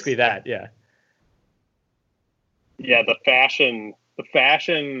 but basically that, yeah. Yeah, the fashion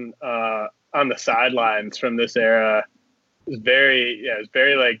on the sidelines from this era is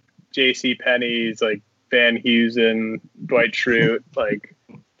very J.C. Penney's, Van Heusen, Dwight Schrute,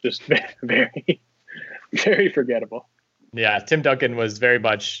 just very, very forgettable. Yeah, Tim Duncan was very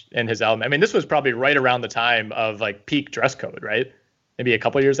much in his element. I mean, this was probably right around the time of peak dress code, right? Maybe a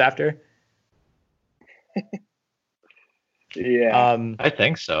couple years after. Yeah, I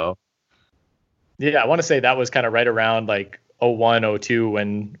think so. Yeah, I want to say that was kind of right around 01, 02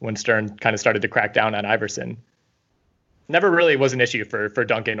 when Stern kind of started to crack down on Iverson. Never really was an issue for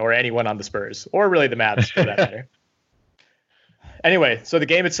Duncan or anyone on the Spurs, or really the Mavs for that matter. Anyway, so the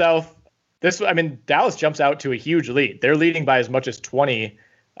game itself, Dallas jumps out to a huge lead. They're leading by as much as 20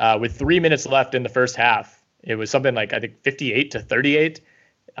 with 3 minutes left in the first half. It was something I think 58-38.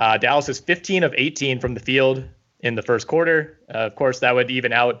 Dallas is 15 of 18 from the field in the first quarter. Of course, that would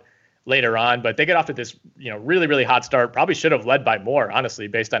even out later on, but they get off to this really, really hot start. Probably should have led by more, honestly,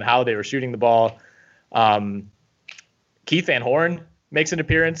 based on how they were shooting the ball. Keith Van Horn makes an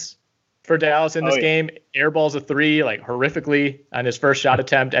appearance for Dallas in this game. Airballs a three, like horrifically on his first shot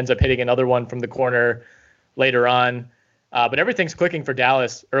attempt, ends up hitting another one from the corner later on. But everything's clicking for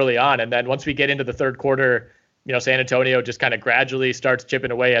Dallas early on. And then once we get into the third quarter, San Antonio just kind of gradually starts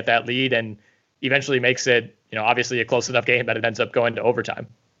chipping away at that lead and eventually makes it, obviously a close enough game that it ends up going to overtime.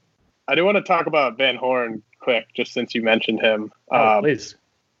 I do want to talk about Van Horn quick, just since you mentioned him. Please.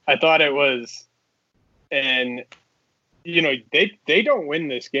 I thought it was, and they don't win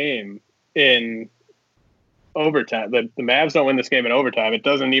this game in overtime. The Mavs don't win this game in overtime. It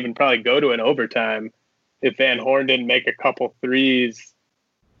doesn't even probably go to an overtime if Van Horn didn't make a couple threes.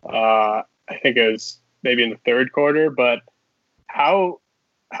 I think it was maybe in the third quarter. But how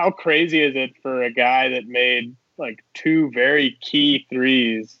crazy is it for a guy that made like two very key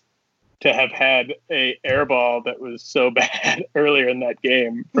threes to have had a air ball that was so bad earlier in that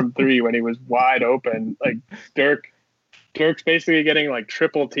game from three when he was wide open? Like Dirk's basically getting like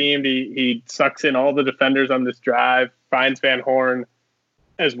triple teamed. He sucks in all the defenders on this drive, finds Van Horn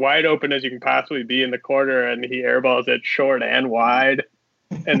as wide open as you can possibly be in the corner, and he airballs it short and wide.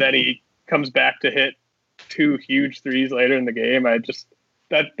 And then he comes back to hit two huge threes later in the game.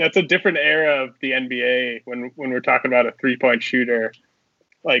 That's a different era of the NBA when we're talking about a 3-point shooter,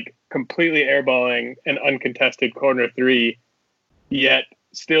 like completely airballing an uncontested corner three, yet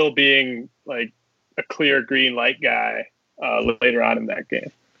still being like a clear green light guy later on in that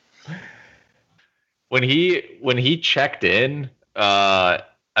game. When he checked in,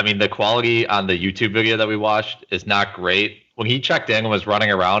 the quality on the YouTube video that we watched is not great. When he checked in and was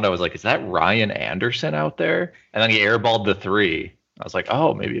running around, I was like, is that Ryan Anderson out there? And then he airballed the three. I was like,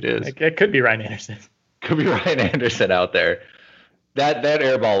 oh, maybe it is. It could be Ryan Anderson. Could be Ryan Anderson out there. That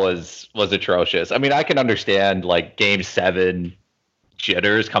airball was atrocious. I mean, I can understand like Game 7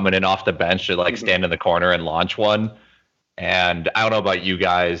 jitters coming in off the bench to like stand in the corner and launch one. And I don't know about you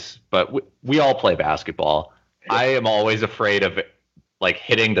guys, but we all play basketball. I am always afraid of like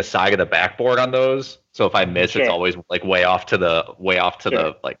hitting the side of the backboard on those. So if I miss, it's always like way off to the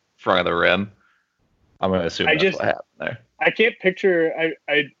like front of the rim. I'm going to assume that's what happened there. I can't picture.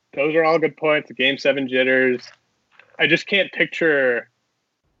 I those are all good points. The Game 7 jitters. I just can't picture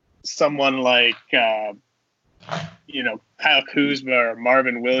someone like Kyle Kuzma or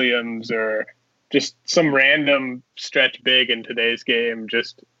Marvin Williams or just some random stretch big in today's game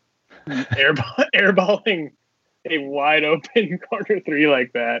just airballing a wide open corner three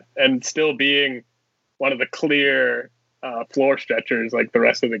like that and still being one of the clear floor stretchers like the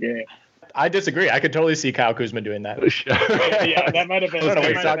rest of the game. I disagree. I could totally see Kyle Kuzma doing that. Yeah, that might have been a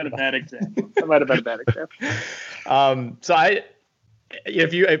bad example. That might have been a bad example. So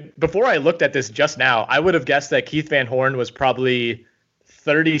before I looked at this just now, I would have guessed that Keith Van Horn was probably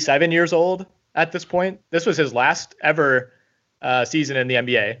 37 years old at this point. This was his last ever season in the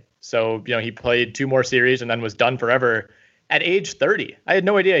NBA. So, he played 2 more series and then was done forever at age 30. I had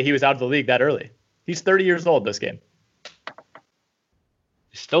no idea he was out of the league that early. He's 30 years old this game.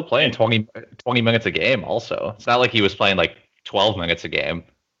 He's still playing 20 minutes a game also. It's not like he was playing like 12 minutes a game.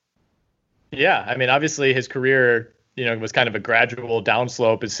 Yeah, I mean, obviously his career, was kind of a gradual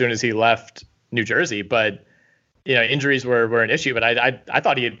downslope as soon as he left New Jersey. But, injuries were an issue. But I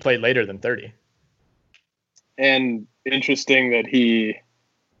thought he had played later than 30. And interesting that he,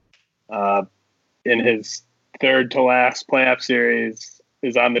 in his third to last playoff series,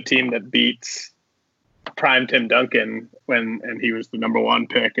 is on the team that beats prime Tim Duncan and he was the number 1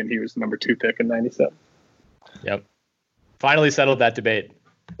 pick and he was the number 2 pick in 97. Yep. Finally settled that debate.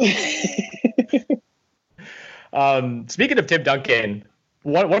 Speaking of Tim Duncan,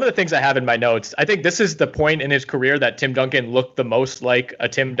 one of the things I have in my notes, I think this is the point in his career that Tim Duncan looked the most like a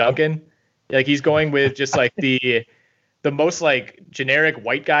Tim Duncan. Like he's going with just like the most like generic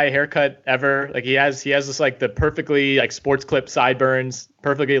white guy haircut ever. Like he has this like the perfectly like sports clip sideburns,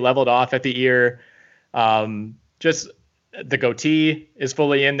 perfectly leveled off at the ear. Just the goatee is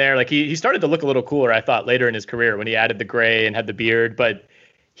fully in there. Like he started to look a little cooler, I thought, later in his career when he added the gray and had the beard, but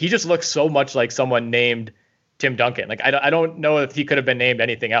he just looks so much like someone named Tim Duncan. Like I don't know if he could have been named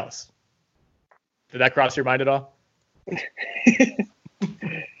anything else. Did that cross your mind at all?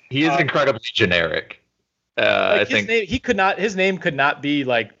 He is incredibly generic. I think his name could not be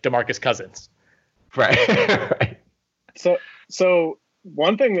like DeMarcus Cousins. Right. Right. So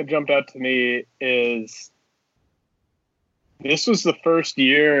one thing that jumped out to me is this was the first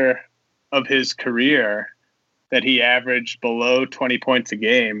year of his career that he averaged below 20 points a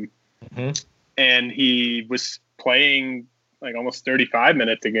game. Mm-hmm. And he was playing like almost 35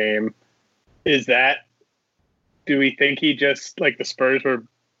 minutes a game. Do we think he just like the Spurs were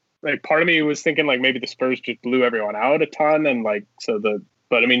like, part of me was thinking like maybe the Spurs just blew everyone out a ton. And like, so the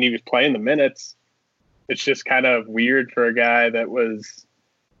but I mean, he was playing the minutes. It's just kind of weird for a guy that was,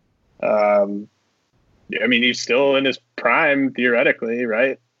 I mean, he's still in his prime theoretically,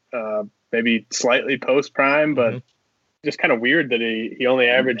 right? Maybe slightly post prime, but just kind of weird that he only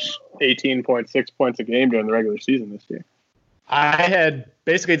averaged 18.6 points a game during the regular season this year. I had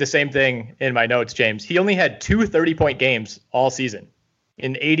basically the same thing in my notes, James. He only had 2 30-point games all season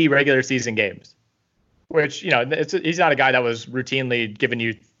in 80 regular season games, which, he's not a guy that was routinely giving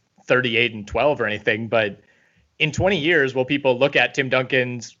you 38 and 12 or anything. But in 20 years, will people look at Tim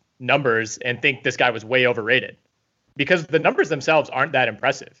Duncan's numbers and think this guy was way overrated? Because the numbers themselves aren't that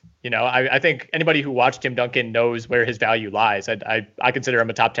impressive. I think anybody who watched Tim Duncan knows where his value lies. I consider him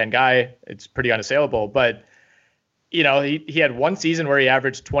a top 10 guy. It's pretty unassailable, but he had one season where he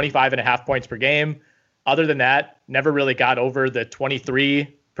averaged 25.5 points per game. Other than that, never really got over the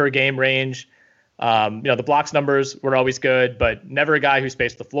 23 per game range. The blocks numbers were always good, but never a guy who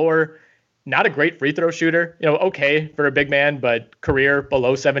spaced the floor. Not a great free throw shooter, okay for a big man, but career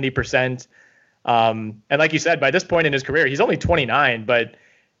below 70%. And like you said, by this point in his career, he's only 29, but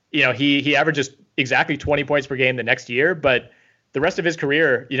he averages exactly 20 points per game the next year. But the rest of his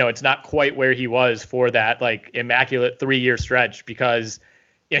career, it's not quite where he was for that like immaculate 3-year stretch, because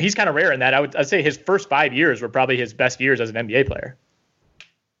he's kind of rare in that. I'd say his first 5 years were probably his best years as an NBA player.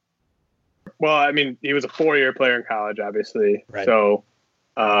 Well, I mean, he was a 4-year player in college, obviously. Right. So,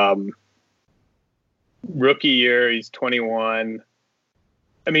 rookie year, he's 21.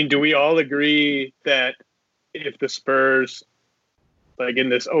 I mean, do we all agree that if the Spurs, like in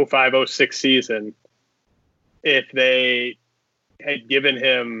this 05-06 season, if they had given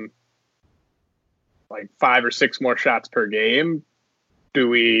him like 5 or 6 more shots per game, do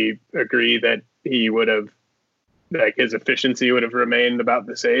we agree that he would have, like his efficiency would have remained about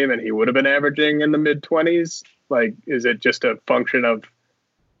the same and he would have been averaging in the mid-20s? Like, is it just a function of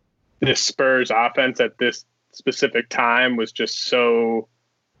this Spurs offense at this specific time was just so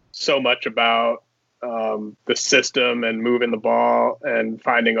much about the system and moving the ball and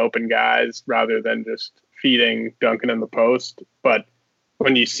finding open guys rather than just feeding Duncan in the post? But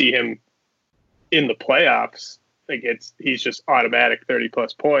when you see him in the playoffs, like he's just automatic 30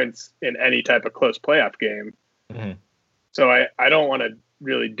 plus points in any type of close playoff game. Mm-hmm. So I don't want to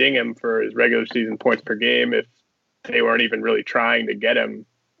really ding him for his regular season points per game if they weren't even really trying to get him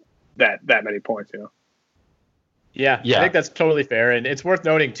that many points, Yeah, I think that's totally fair. And it's worth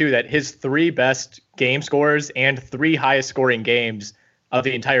noting, too, that his 3 best game scores and 3 highest scoring games of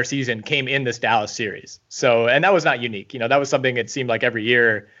the entire season came in this Dallas series. So, and that was not unique. That was something it seemed like every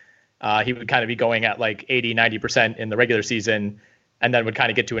year he would kind of be going at like 80, 90% in the regular season and then would kind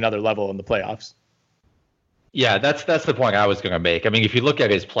of get to another level in the playoffs. Yeah, that's the point I was going to make. I mean, if you look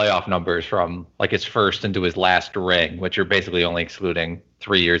at his playoff numbers from like his first into his last ring, which are basically only excluding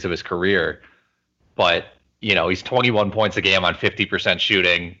 3 years of his career, but he's 21 points a game on 50%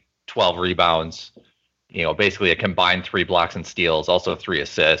 shooting, 12 rebounds, basically a combined 3 blocks and steals, also 3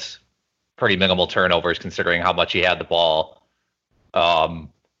 assists, pretty minimal turnovers considering how much he had the ball.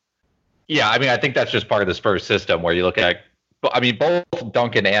 Yeah, I mean, I think that's just part of the Spurs system where you look at, I mean, both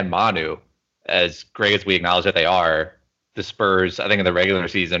Duncan and Manu, as great as we acknowledge that they are, the Spurs, I think in the regular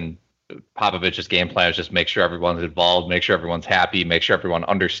season, Popovich's game plan is just make sure everyone's involved, make sure everyone's happy, make sure everyone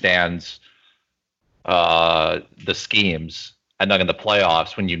understands the schemes. And then in the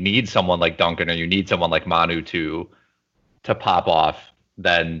playoffs, when you need someone like Duncan or you need someone like Manu to pop off,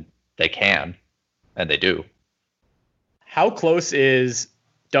 then they can, and they do. How close is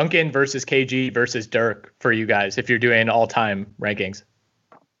Duncan versus KG versus Dirk for you guys if you're doing all-time rankings?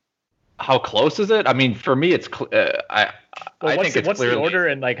 How close is it? I mean, for me, it's I think it's what's clearly, the order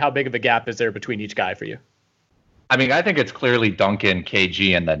and like how big of a gap is there between each guy for you? I mean, I think it's clearly Duncan,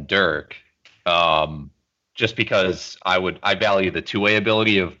 KG, and then Dirk. Just because I value the two-way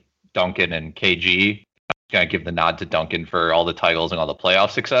ability of Duncan and KG. I'm going to give the nod to Duncan for all the titles and all the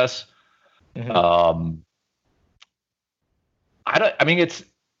playoff success. Mm-hmm.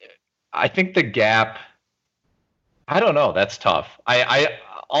 I think the gap, I don't know. That's tough.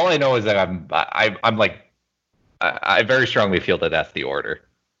 All I know is that I very strongly feel that that's the order.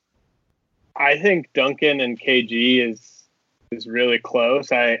 I think Duncan and KG is really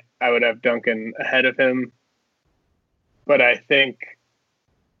close. I would have Duncan ahead of him, but I think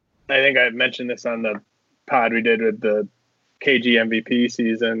I mentioned this on the pod we did with the KG MVP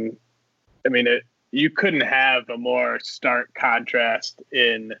season. I mean, you couldn't have a more stark contrast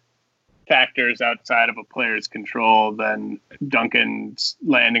in factors outside of a player's control than Duncan's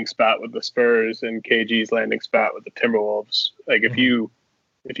landing spot with the Spurs and KG's landing spot with the Timberwolves. Like if you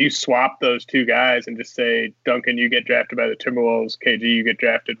if you swap those two guys and just say, Duncan, you get drafted by the Timberwolves, KG, you get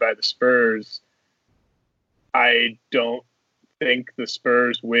drafted by the Spurs, I don't think the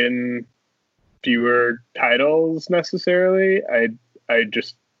Spurs win fewer titles necessarily.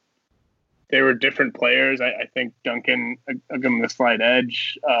 They were different players. I think Duncan, I'll give him the slight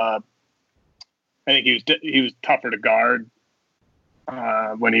edge. I think he was tougher to guard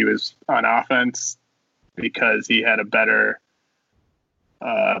when he was on offense because he had a better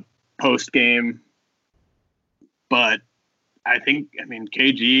post game. But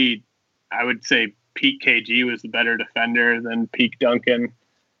KG, I would say peak KG was the better defender than peak Duncan.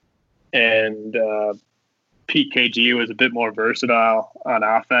 And peak KG was a bit more versatile on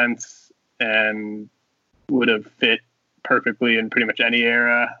offense and would have fit perfectly in pretty much any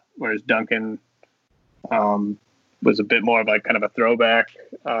era, whereas Duncan was a bit more of like kind of a throwback.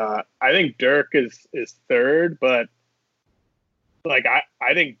 I think Dirk is third, but like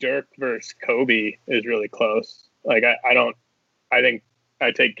I think Dirk versus Kobe is really close. Like I think I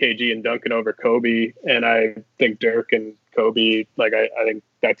take KG and Duncan over Kobe, and I think Dirk and Kobe, like I think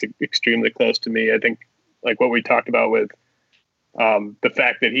that's extremely close to me. I think like what we talked about with the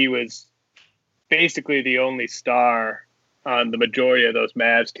fact that he was basically the only star on the majority of those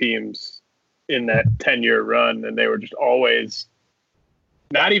Mavs teams in that 10-year run, and they were just always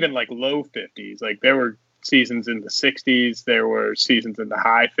not even like low 50s. Like there were seasons in the 60s, there were seasons in the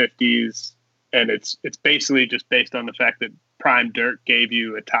high 50s, and it's basically just based on the fact that prime Dirk gave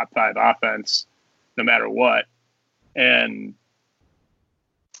you a top 5 offense no matter what. And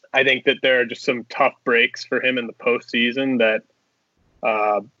I think that there are just some tough breaks for him in the postseason that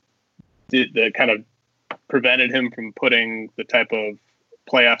that kind of prevented him from putting the type of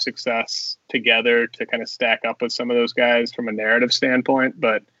playoff success together to kind of stack up with some of those guys from a narrative standpoint.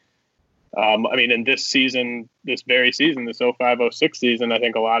 But in this season, this very season, this 05-06 season, I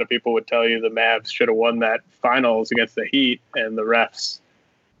think a lot of people would tell you the Mavs should have won that finals against the Heat, and the refs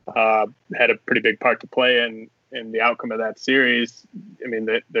had a pretty big part to play in the outcome of that series. I mean,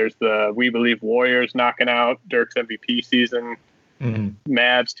 there's the We Believe Warriors knocking out Dirk's MVP season,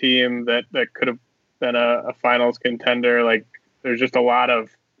 Mavs team that could have been a finals contender. Like, there's just a lot of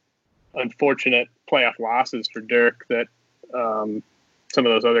unfortunate playoff losses for Dirk that some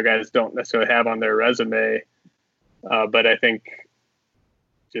of those other guys don't necessarily have on their resume. But I think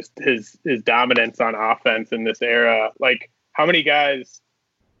just his dominance on offense in this era, like how many guys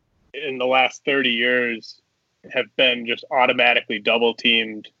in the last 30 years have been just automatically double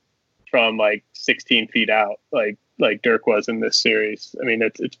teamed from like 16 feet out, like Dirk was in this series. I mean,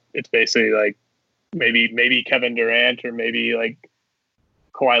 it's basically like maybe Kevin Durant or maybe like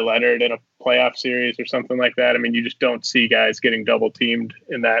Kawhi Leonard in a playoff series or something like that. I mean, you just don't see guys getting double teamed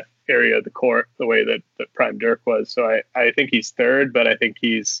in that area of the court the way that prime Dirk was. So I think he's third, but I think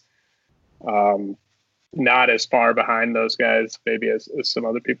he's not as far behind those guys maybe as some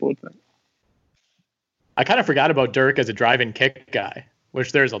other people would think. I kind of forgot about Dirk as a drive and kick guy,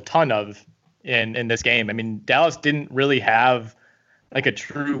 which there's a ton of in this game. I mean, Dallas didn't really have like a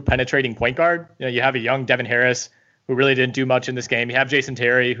true penetrating point guard. You know, you have a young Devin Harris who really didn't do much in this game. You have Jason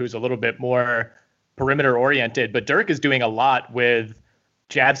Terry, who's a little bit more perimeter oriented, but Dirk is doing a lot with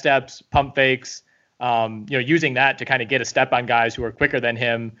jab steps, pump fakes, using that to kind of get a step on guys who are quicker than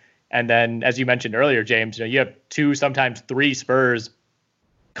him. And then, as you mentioned earlier, James, you have 2, sometimes 3 Spurs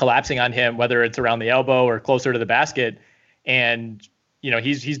collapsing on him, whether it's around the elbow or closer to the basket. And,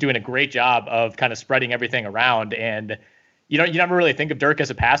 he's doing a great job of kind of spreading everything around. And, you never really think of Dirk as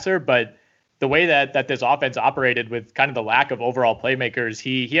a passer, but the way that this offense operated with kind of the lack of overall playmakers,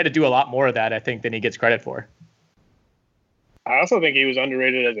 he had to do a lot more of that, I think, than he gets credit for. I also think he was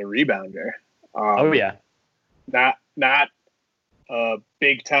underrated as a rebounder. Not a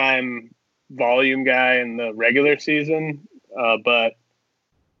big time volume guy in the regular season, but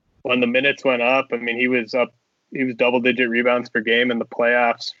when the minutes went up, I mean, he was double digit rebounds per game in the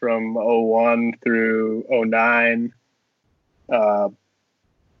playoffs from 01 through 09.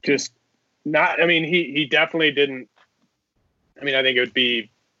 He definitely didn't. I mean, I think it would be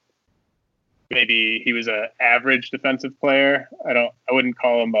maybe he was an average defensive player. I wouldn't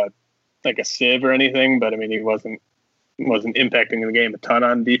call him a sieve or anything, but I mean, he wasn't impacting the game a ton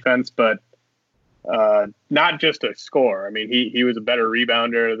on defense, but not just a scorer. I mean, he was a better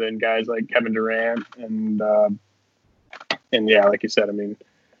rebounder than guys like Kevin Durant and yeah, like you said, I mean,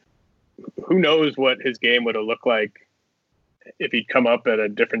 who knows what his game would have looked like if he'd come up at a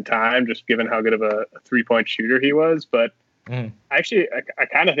different time, just given how good of a 3-point shooter he was. But actually, I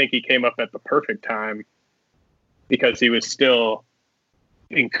kind of think he came up at the perfect time because he was still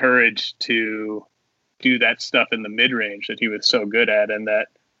encouraged to do that stuff in the mid-range that he was so good at. And that,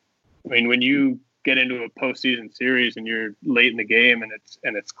 I mean, when you get into a postseason series and you're late in the game and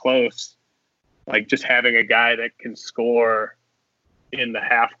it's close, like just having a guy that can score in the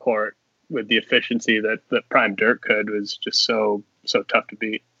half court with the efficiency that prime Dirk could was just so tough to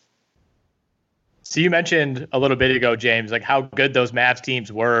beat. So you mentioned a little bit ago, James, like how good those Mavs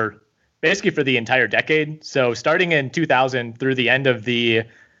teams were basically for the entire decade. So starting in 2000 through the end of the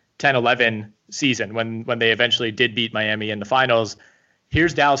 10-11 season, when they eventually did beat Miami in the finals,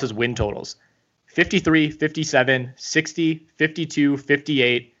 here's Dallas's win totals: 53, 57, 60, 52,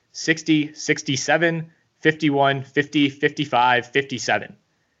 58, 60, 67, 51, 50, 55, 57.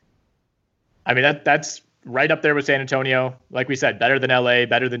 I mean, that's right up there with San Antonio. Like we said, better than LA,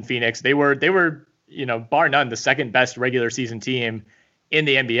 better than Phoenix. They were, bar none, the second best regular season team in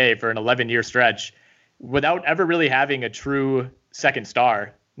the NBA for an 11-year stretch without ever really having a true second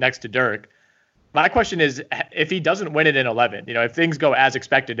star next to Dirk. My question is, if he doesn't win it in 11, if things go as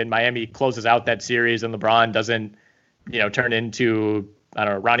expected and Miami closes out that series and LeBron doesn't, turn into,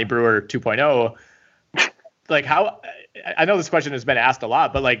 Ronnie Brewer 2.0, like how, I know this question has been asked a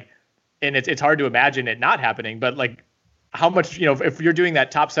lot, but like, and it's hard to imagine it not happening, but like how much, if you're doing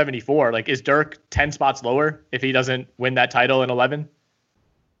that top 74, like is Dirk 10 spots lower if he doesn't win that title in 11?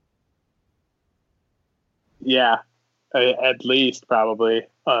 Yeah, at least probably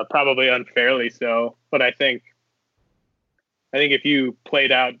unfairly so. But I think if you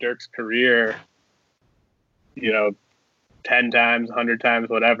played out Dirk's career, 10 times, 100 times,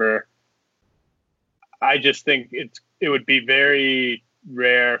 whatever, I just think it would be very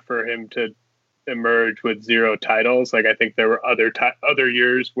rare for him to emerge with 0 titles. Like I think there were other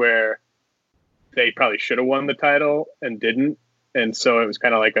years where they probably should have won the title and didn't, and so it was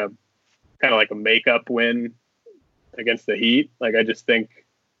kind of like a makeup win against the Heat. Like I just think,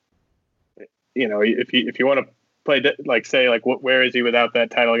 if you want to play like say like where is he without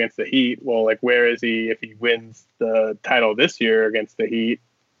that title against the Heat? Well, like where is he if he wins the title this year against the Heat?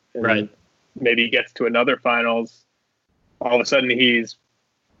 And right. Maybe he gets to another finals. All of a sudden he's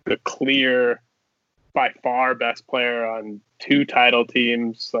the clear, by far best player on 2 title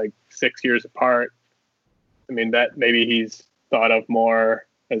teams, like 6 years apart. I mean, that maybe he's thought of more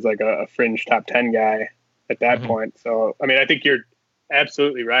as like a fringe top 10 guy at that point. So, I mean, I think you're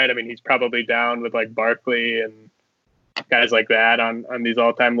absolutely right. I mean, he's probably down with like Barkley and guys like that on these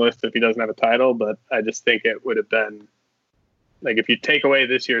all-time lists if he doesn't have a title. But I just think it would have been like, if you take away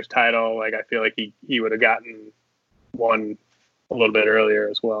this year's title, like I feel like he would have gotten one a little bit earlier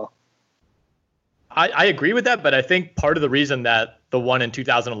as well. I agree with that, but I think part of the reason that the one in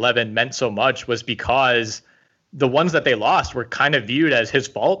 2011 meant so much was because the ones that they lost were kind of viewed as his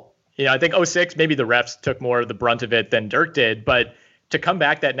fault. I think 06, maybe the refs took more of the brunt of it than Dirk did, but to come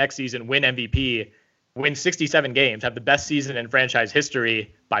back that next season, win MVP, win 67 games, have the best season in franchise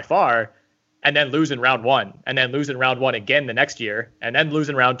history by far, and then lose in round 1, and then lose in round 1 again the next year, and then lose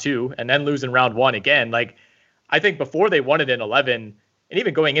in round 2, and then lose in round 1 again. Like, I think before they won it in 11, and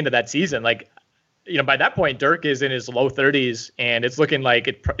even going into that season, like, by that point, Dirk is in his low 30s, and it's looking like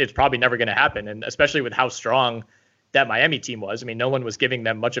it's probably never going to happen. And especially with how strong that Miami team was. I mean, no one was giving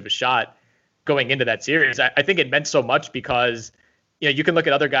them much of a shot going into that series. I think it meant so much because, you can look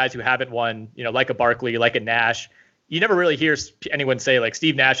at other guys who haven't won, like a Barkley, like a Nash. You never really hear anyone say, like,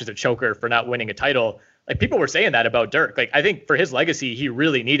 Steve Nash is a choker for not winning a title. Like, people were saying that about Dirk. Like, I think for his legacy, he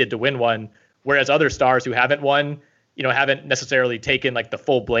really needed to win one, whereas other stars who haven't won, haven't necessarily taken like the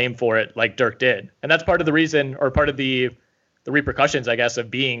full blame for it like Dirk did. And that's part of the reason, or part of the repercussions, I guess,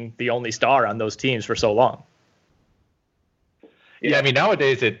 of being the only star on those teams for so long. Yeah, I mean,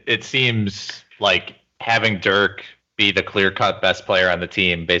 nowadays it seems like having Dirk be the clear-cut best player on the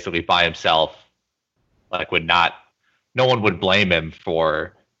team basically by himself, like no one would blame him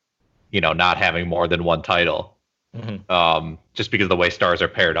for, not having more than one title, just because of the way stars are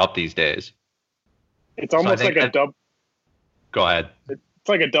paired up these days. It's almost like a double. Go ahead. It's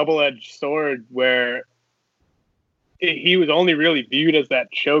like a double-edged sword where he was only really viewed as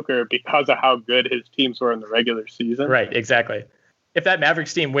that choker because of how good his teams were in the regular season. Right, exactly. If that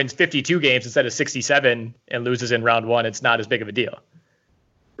Mavericks team wins 52 games instead of 67 and loses in round 1, it's not as big of a deal.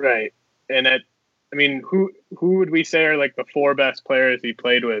 Right. And who would we say are like the 4 best players he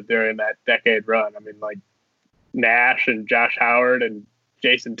played with during that decade run? I mean, like Nash and Josh Howard and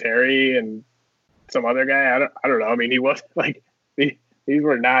Jason Terry and some other guy. I don't know. I mean, he wasn't like these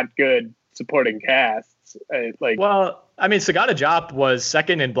were not good supporting casts. Well, I mean, Sagana Diop was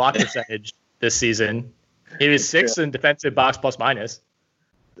second in block percentage this season. He was 6th in defensive box plus minus.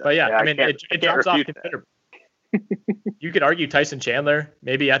 But yeah, I mean, it drops off considerably. You could argue Tyson Chandler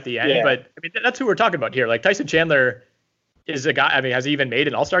maybe at the end, but I mean, that's who we're talking about here. Like Tyson Chandler is a guy, I mean, has he even made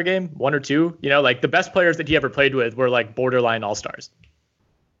an all-star game? 1 or 2? You know, like the best players that he ever played with were like borderline all-stars.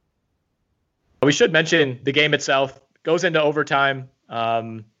 We should mention the game itself goes into overtime.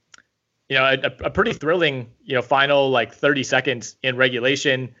 You know, a pretty thrilling, you know, final like 30 seconds in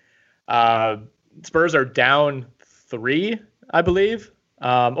regulation. Spurs are down 3, I believe.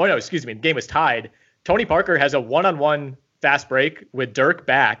 The game was tied. Tony Parker has a one-on-one fast break with Dirk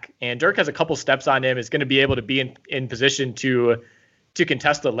back, and Dirk has a couple steps on him, is going to be able to be in position to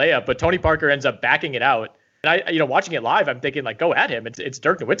contest the layup, but Tony Parker ends up backing it out. And I, watching it live, I'm thinking like, go at him. It's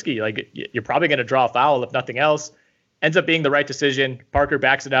Dirk Nowitzki. Like you're probably going to draw a foul if nothing else. Ends up being the right decision. Parker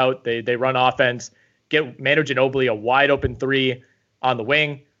backs it out. They run offense, get Manu Ginobili a wide open 3 on the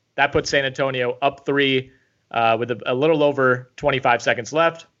wing. That puts San Antonio up 3 with a little over 25 seconds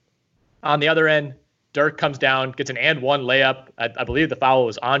left. On the other end, Dirk comes down, gets an and one layup. I believe the foul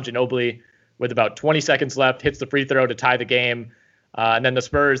was on Ginobili with about 20 seconds left, hits the free throw to tie the game. And then the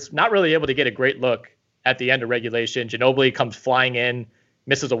Spurs not really able to get a great look at the end of regulation. Ginobili comes flying in,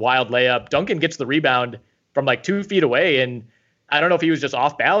 misses a wild layup. Duncan gets the rebound from like 2 feet away. And I don't know if he was just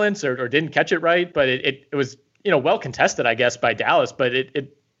off balance or didn't catch it right, but it was, well contested, I guess, by Dallas. But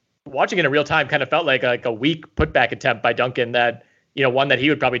it watching it in real time kind of felt like a weak putback attempt by Duncan that, one that he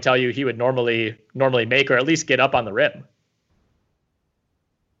would probably tell you he would normally make, or at least get up on the rim.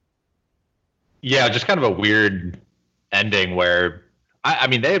 Yeah, just kind of a weird ending where, I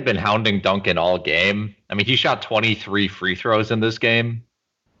mean, they have been hounding Duncan all game. I mean, he shot 23 free throws in this game.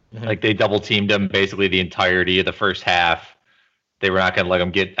 Mm-hmm. Like they double teamed him basically the entirety of the first half. They were not going to let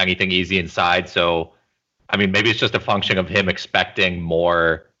him get anything easy inside. So, I mean, maybe it's just a function of him expecting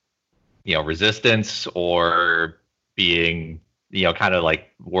more, resistance, or being, kind of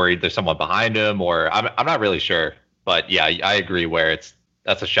like worried there's someone behind him, or I'm not really sure. But yeah, I agree where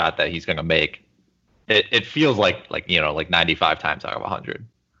that's a shot that he's going to make. It feels like 95 times out of 100.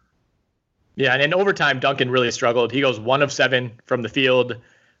 Yeah, and in overtime, Duncan really struggled. He goes 1 of 7 from the field,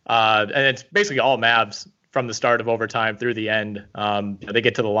 and it's basically all Mavs from the start of overtime through the end. They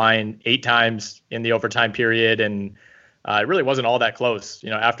get to the line 8 times in the overtime period, and it really wasn't all that close,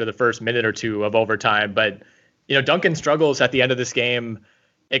 after the first minute or 2 of overtime. But, Duncan struggles at the end of this game.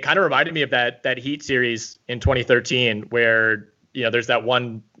 It kind of reminded me of that Heat series in 2013 where, there's that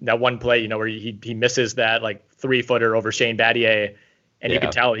one play, where he misses that like 3-footer over Shane Battier, and you can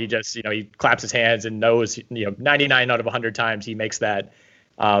tell he just, he claps his hands and knows, 99 out of 100 times he makes that.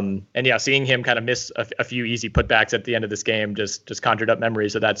 And yeah, seeing him kind of miss a few easy putbacks at the end of this game just conjured up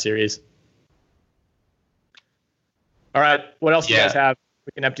memories of that series. All right, what else do you guys have?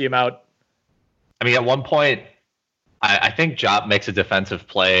 We can empty him out. I mean, at one point, I think Jop makes a defensive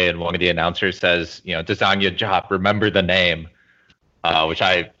play, and one of the announcers says, Desanya Jop, remember the name, which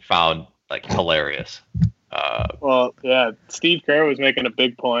I found like hilarious. Well, yeah, Steve Kerr was making a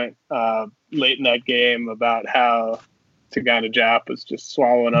big point late in that game about how Desanya Jop was just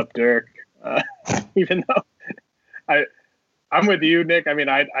swallowing up Dirk, even though I'm with you, Nick. I mean,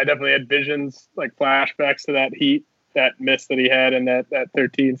 I definitely had visions, like flashbacks to that Heat, that miss that he had in that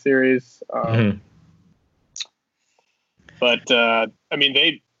 13 series. But I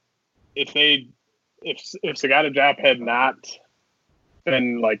mean, if Desanya Jop had not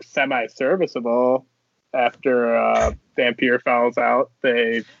been like semi-serviceable after Dampier fouls out,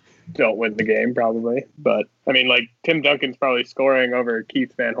 they don't win the game probably. But I mean, like Tim Duncan's probably scoring over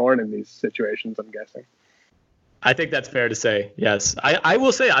Keith Van Horn in these situations, I'm guessing. I think that's fair to say. Yes, I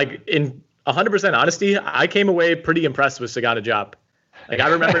will say, in 100% honesty, I came away pretty impressed with Desanya Jop. Like I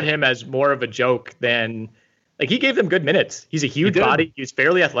remembered him as more of a joke than. Like he gave them good minutes. He's a huge body. He was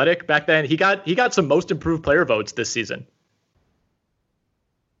fairly athletic back then. He got some most improved player votes this season.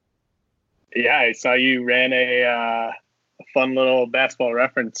 Yeah, I saw you ran a fun little Basketball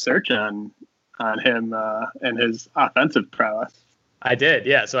Reference search on him and his offensive prowess. I did,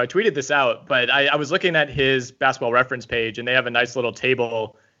 yeah. So I tweeted this out, but I was looking at his Basketball Reference page, and they have a nice little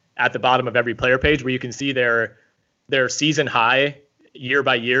table at the bottom of every player page where you can see their season high year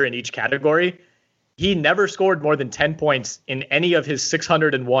by year in each category. He never scored more than 10 points in any of his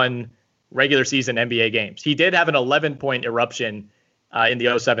 601 regular season NBA games. He did have an 11-point eruption in the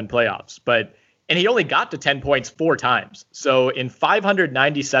 2007 playoffs, and he only got to 10 points 4 times. So in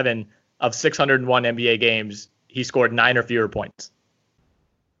 597 of 601 NBA games, he scored 9 or fewer points.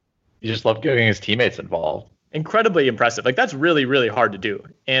 You just love getting his teammates involved. Incredibly impressive. Like that's really, really hard to do.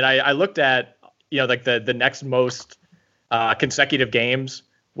 And I looked at, the next most consecutive games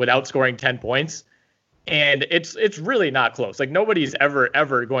without scoring 10 points. And it's really not close. Like nobody's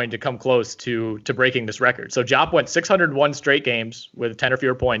ever going to come close to breaking this record. So Jop went 601 straight games with 10 or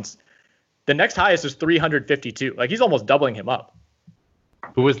fewer points. The next highest is 352. Like he's almost doubling him up.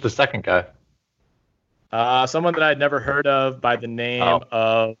 Who was the second guy? Someone that I'd never heard of by the name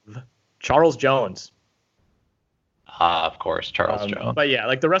of Charles Jones. Of course, Charles Jones. But yeah,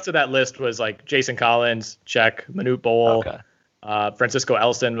 like the rest of that list was like Jason Collins, check, Manute Bol. Okay. Francisco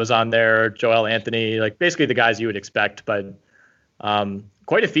Elson was on there, Joel Anthony, like basically the guys you would expect, but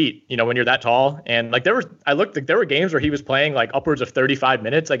quite a feat, when you're that tall. And like there were games where he was playing like upwards of 35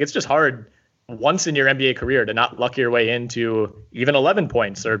 minutes. Like it's just hard once in your NBA career to not luck your way into even 11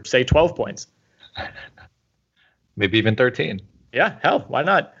 points or say 12 points. Maybe even 13. Yeah, hell, why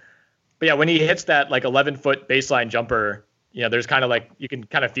not? But yeah, when he hits that like 11-foot baseline jumper, there's kind of like, you can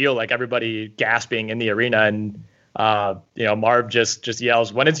kind of feel like everybody gasping in the arena, and Marv just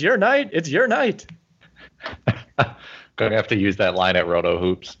yells, "When it's your night, it's your night." Gonna have to use that line at Roto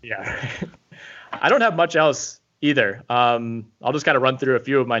Hoops. Yeah. I don't have much else either. I'll just kind of run through a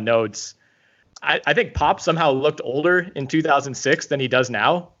few of my notes. I think Pop somehow looked older in 2006 than he does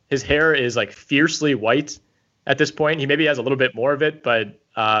now. His hair is like fiercely white at this point. He maybe has a little bit more of it, but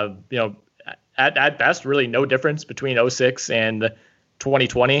at best, really no difference between 06 and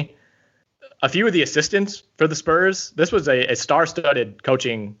 2020. A few of the assistants for the Spurs, this was a star-studded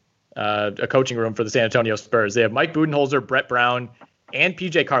coaching room for the San Antonio Spurs. They have Mike Budenholzer, Brett Brown, and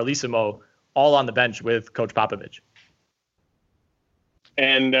PJ Carlesimo all on the bench with Coach Popovich.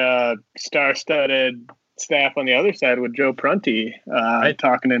 And star-studded staff on the other side with Joe Prunty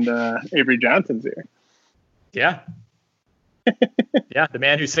talking into Avery Johnson's ear. Yeah. Yeah, the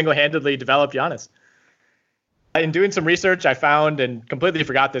man who single-handedly developed Giannis. In doing some research, I found, and completely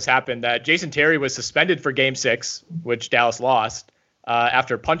forgot this happened, that Jason Terry was suspended for Game 6, which Dallas lost,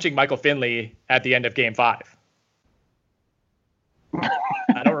 after punching Michael Finley at the end of Game 5.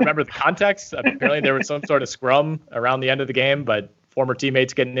 I don't remember the context. Apparently there was some sort of scrum around the end of the game, but former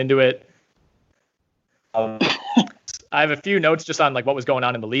teammates getting into it. I have a few notes just on like what was going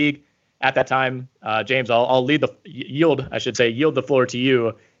on in the league at that time. James, I'll yield the floor to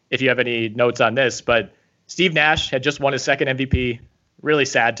you if you have any notes on this. But Steve Nash had just won his second MVP. Really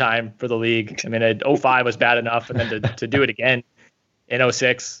sad time for the league. I mean, 05 was bad enough, and then to do it again in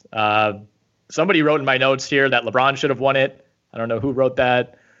 06. Somebody wrote in my notes here that LeBron should have won it. I don't know who wrote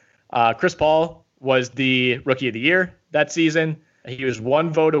that. Chris Paul was the Rookie of the Year that season. He was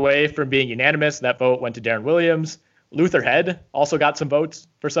one vote away from being unanimous. That vote went to Darren Williams. Luther Head also got some votes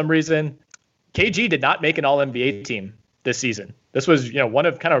for some reason. KG did not make an All-NBA team this season. This was, one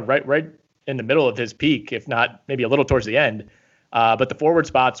of kind of right in the middle of his peak, if not maybe a little towards the end. But the forward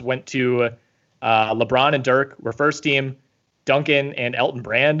spots went to LeBron and Dirk were first team. Duncan and Elton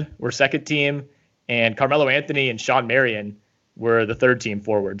Brand were second team. And Carmelo Anthony and Sean Marion were the third team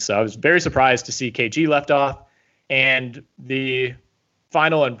forward. So I was very surprised to see KG left off. And the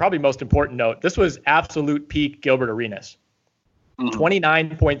final and probably most important note, this was absolute peak Gilbert Arenas.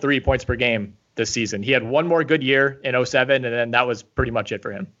 29.3 points per game this season. He had one more good year in 07, and then that was pretty much it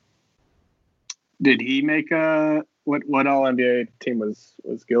for him. Did he make what All-NBA team was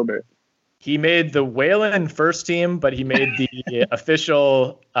Gilbert? He made the Whalen first team, but he made the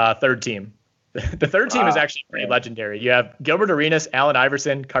official third team. The third team is actually pretty legendary. You have Gilbert Arenas, Allen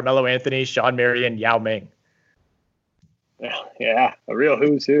Iverson, Carmelo Anthony, Sean Marion, Yao Ming. Yeah, a real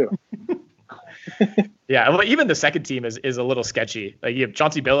who's who. Yeah, well, even the second team is a little sketchy. Like you have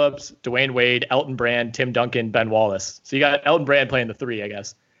Chauncey Billups, Dwayne Wade, Elton Brand, Tim Duncan, Ben Wallace. So you got Elton Brand playing the three, I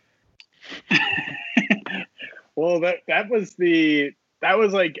guess. Well, that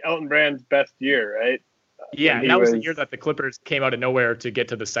was like Elton Brand's best year, right? Yeah, and that was the year that the Clippers came out of nowhere to get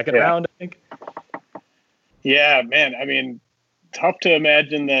to the second round, I think. Yeah, man. I mean, tough to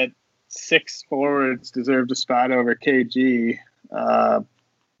imagine that 6 forwards deserved a spot over KG.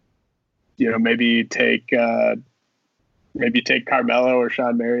 Maybe take Carmelo or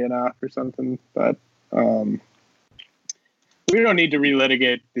Sean Marion off or something. But we don't need to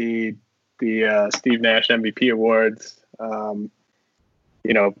relitigate the Steve Nash MVP awards.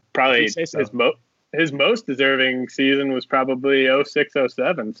 Probably his most deserving season was probably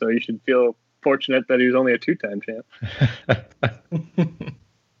 06-07. So you should feel fortunate that he was only a 2-time champ.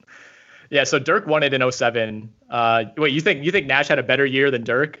 Yeah, so Dirk won it in 07. Wait, you think Nash had a better year than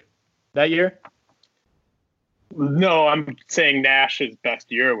Dirk that year? No, I'm saying Nash's best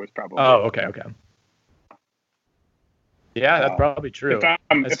year was probably. Oh, okay. Yeah, that's probably true. If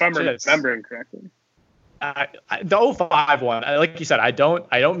I'm remembering correctly. The 05 one, like you said, I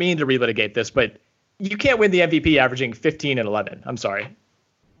don't mean to relitigate this, but you can't win the MVP averaging 15 and 11. I'm sorry.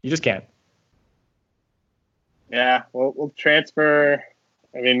 You just can't. Yeah, we'll transfer.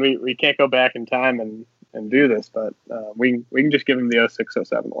 I mean, we can't go back in time and do this, but we can just give him the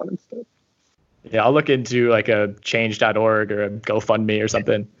 06-07 one instead. Yeah, I'll look into like a change.org or a GoFundMe or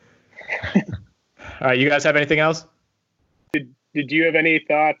something. All right, you guys have anything else? Did you have any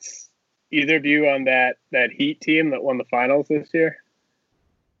thoughts, either of you, on that Heat team that won the finals this year?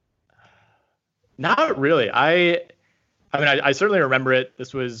 Not really. I mean, I certainly remember it.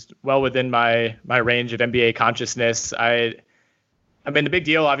 This was well within my range of NBA consciousness. I mean, the big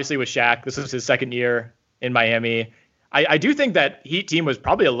deal obviously was Shaq. This was his second year in Miami. I do think that Heat team was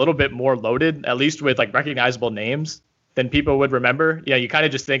probably a little bit more loaded, at least with like recognizable names, than people would remember. Yeah, you kind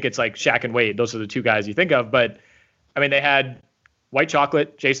of just think it's like Shaq and Wade. Those are the two guys you think of. But I mean, they had White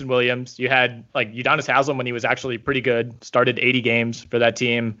Chocolate, Jason Williams. You had like Udonis Haslem when he was actually pretty good, started 80 games for that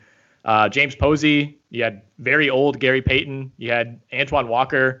team. James Posey. You had very old Gary Payton. You had Antoine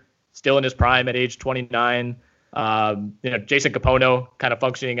Walker, still in his prime at age 29. Jason Capono kind of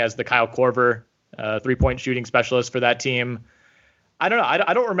functioning as the Kyle Korver 3-point shooting specialist for that team. I don't know.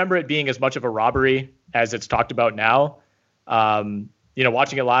 I don't remember it being as much of a robbery as it's talked about now.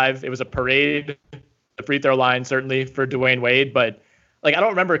 Watching it live, it was a parade. The free throw line, certainly, for Dwayne Wade. But like, I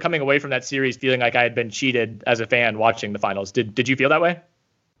don't remember coming away from that series feeling like I had been cheated as a fan watching the finals. Did you feel that way?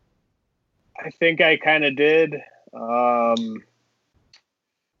 I think I kind of did.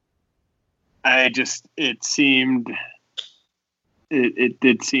 It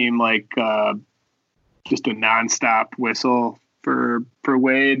did seem like just a nonstop whistle for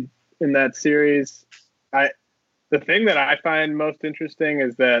Wade in that series. The thing that I find most interesting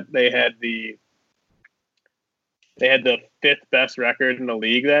is that they had the fifth best record in the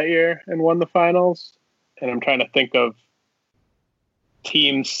league that year and won the finals. And I'm trying to think of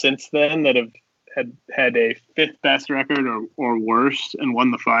teams since then that have had a fifth best record or worse and won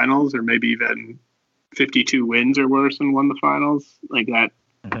the finals, or maybe even 52 wins or worse and won the finals. Like that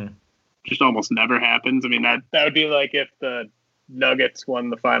just almost never happens. I mean, that would be like if the Nuggets won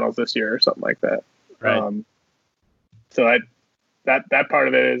the finals this year or something like that. Right. So that part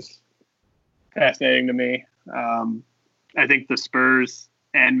of it is fascinating to me. I think the Spurs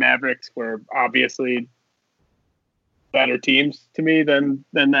and Mavericks were obviously better teams to me than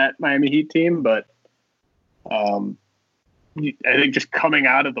that Miami Heat team, but I think just coming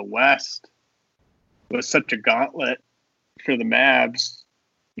out of the West was such a gauntlet for the Mavs.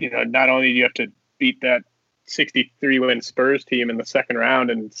 Not only do you have to beat that 63-win Spurs team in the second round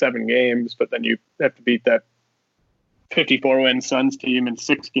in 7 games, but then you have to beat that 54-win Suns team in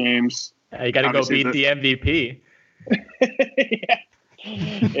 6 games. Yeah, you got to go beat the MVP.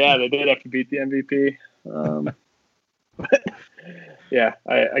 Yeah, they did have to beat the MVP. Yeah,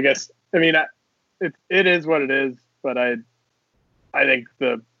 I guess. I mean, it is what it is. But I think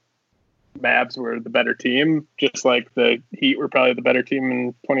the Mavs were the better team, just like the Heat were probably the better team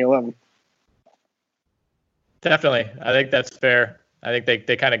in 2011. Definitely, I think that's fair. I think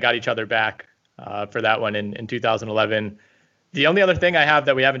they kind of got each other back for that one in 2011. The only other thing I have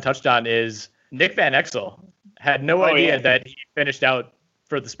that we haven't touched on is Nick Van Exel had no idea that he finished out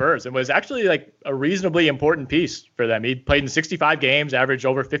for the Spurs and was actually like a reasonably important piece for them. He played in 65 games, averaged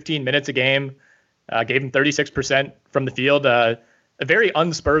over 15 minutes a game, gave him 36% from the field, a very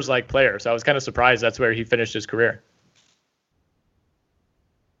un-Spurs-like player. So I was kind of surprised that's where he finished his career.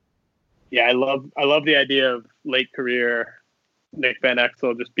 Yeah, I love the idea of late career Nick Van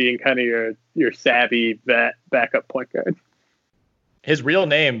Exel just being kind of your savvy vet backup point guard. His real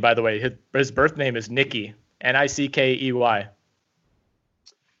name, by the way, his birth name is Nickey, Nickey. My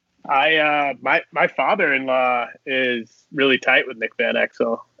father-in-law is really tight with Nick Van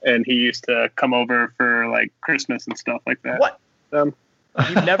Exel, and he used to come over for like Christmas and stuff like that. What? You've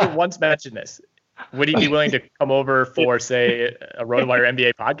never once mentioned this. Would he be willing to come over for, say, a RotoWire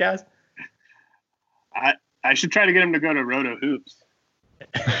NBA podcast? I should try to get him to go to Roto Hoops.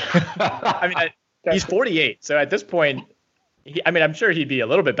 I mean, he's 48, so at this point, I'm sure he'd be a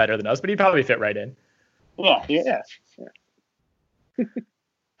little bit better than us, but he'd probably fit right in. Yeah.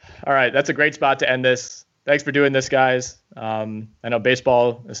 All right, that's a great spot to end this. Thanks for doing this, guys. I know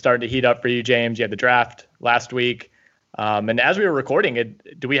baseball is starting to heat up for you, James. You had the draft last week. And as we were recording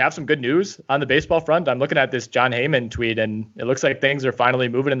it, do we have some good news on the baseball front? I'm looking at this John Heyman tweet, and it looks like things are finally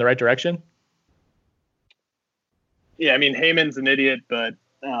moving in the right direction. Yeah, I mean, Heyman's an idiot, but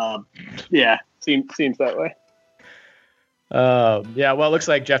yeah, seems that way. Yeah, well, it looks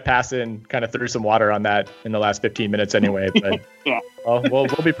like Jeff Passan kind of threw some water on that in the last 15 minutes anyway. But yeah, well, we'll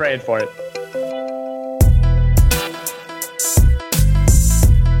be praying for it.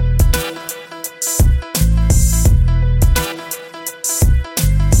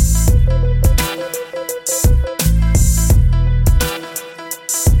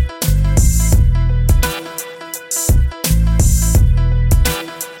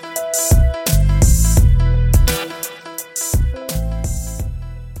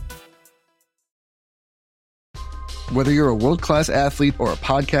 Whether you're a world-class athlete or a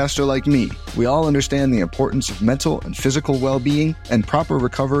podcaster like me, we all understand the importance of mental and physical well-being and proper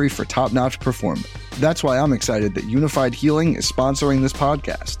recovery for top-notch performance. That's why I'm excited that Unified Healing is sponsoring this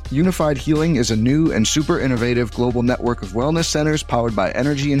podcast. Unified Healing is a new and super innovative global network of wellness centers powered by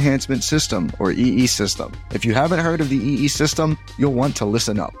Energy Enhancement System, or EE System. If you haven't heard of the EE System, you'll want to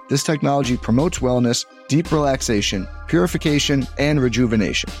listen up. This technology promotes wellness, deep relaxation, purification, and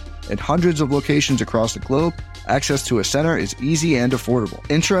rejuvenation. At hundreds of locations across the globe, access to a center is easy and affordable.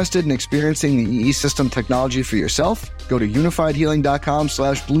 Interested in experiencing the EE System technology for yourself? Go to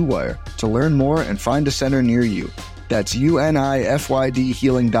unifiedhealing.com/bluewire to learn more and find a center near you. That's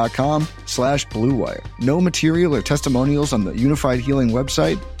unifydhealing.com/bluewire. No material or testimonials on the Unified Healing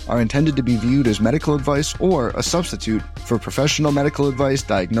website are intended to be viewed as medical advice or a substitute for professional medical advice,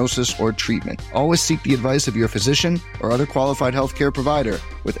 diagnosis, or treatment. Always seek the advice of your physician or other qualified healthcare provider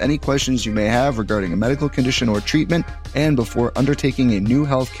with any questions you may have regarding a medical condition or treatment and before undertaking a new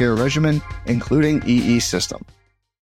healthcare regimen, including EE System.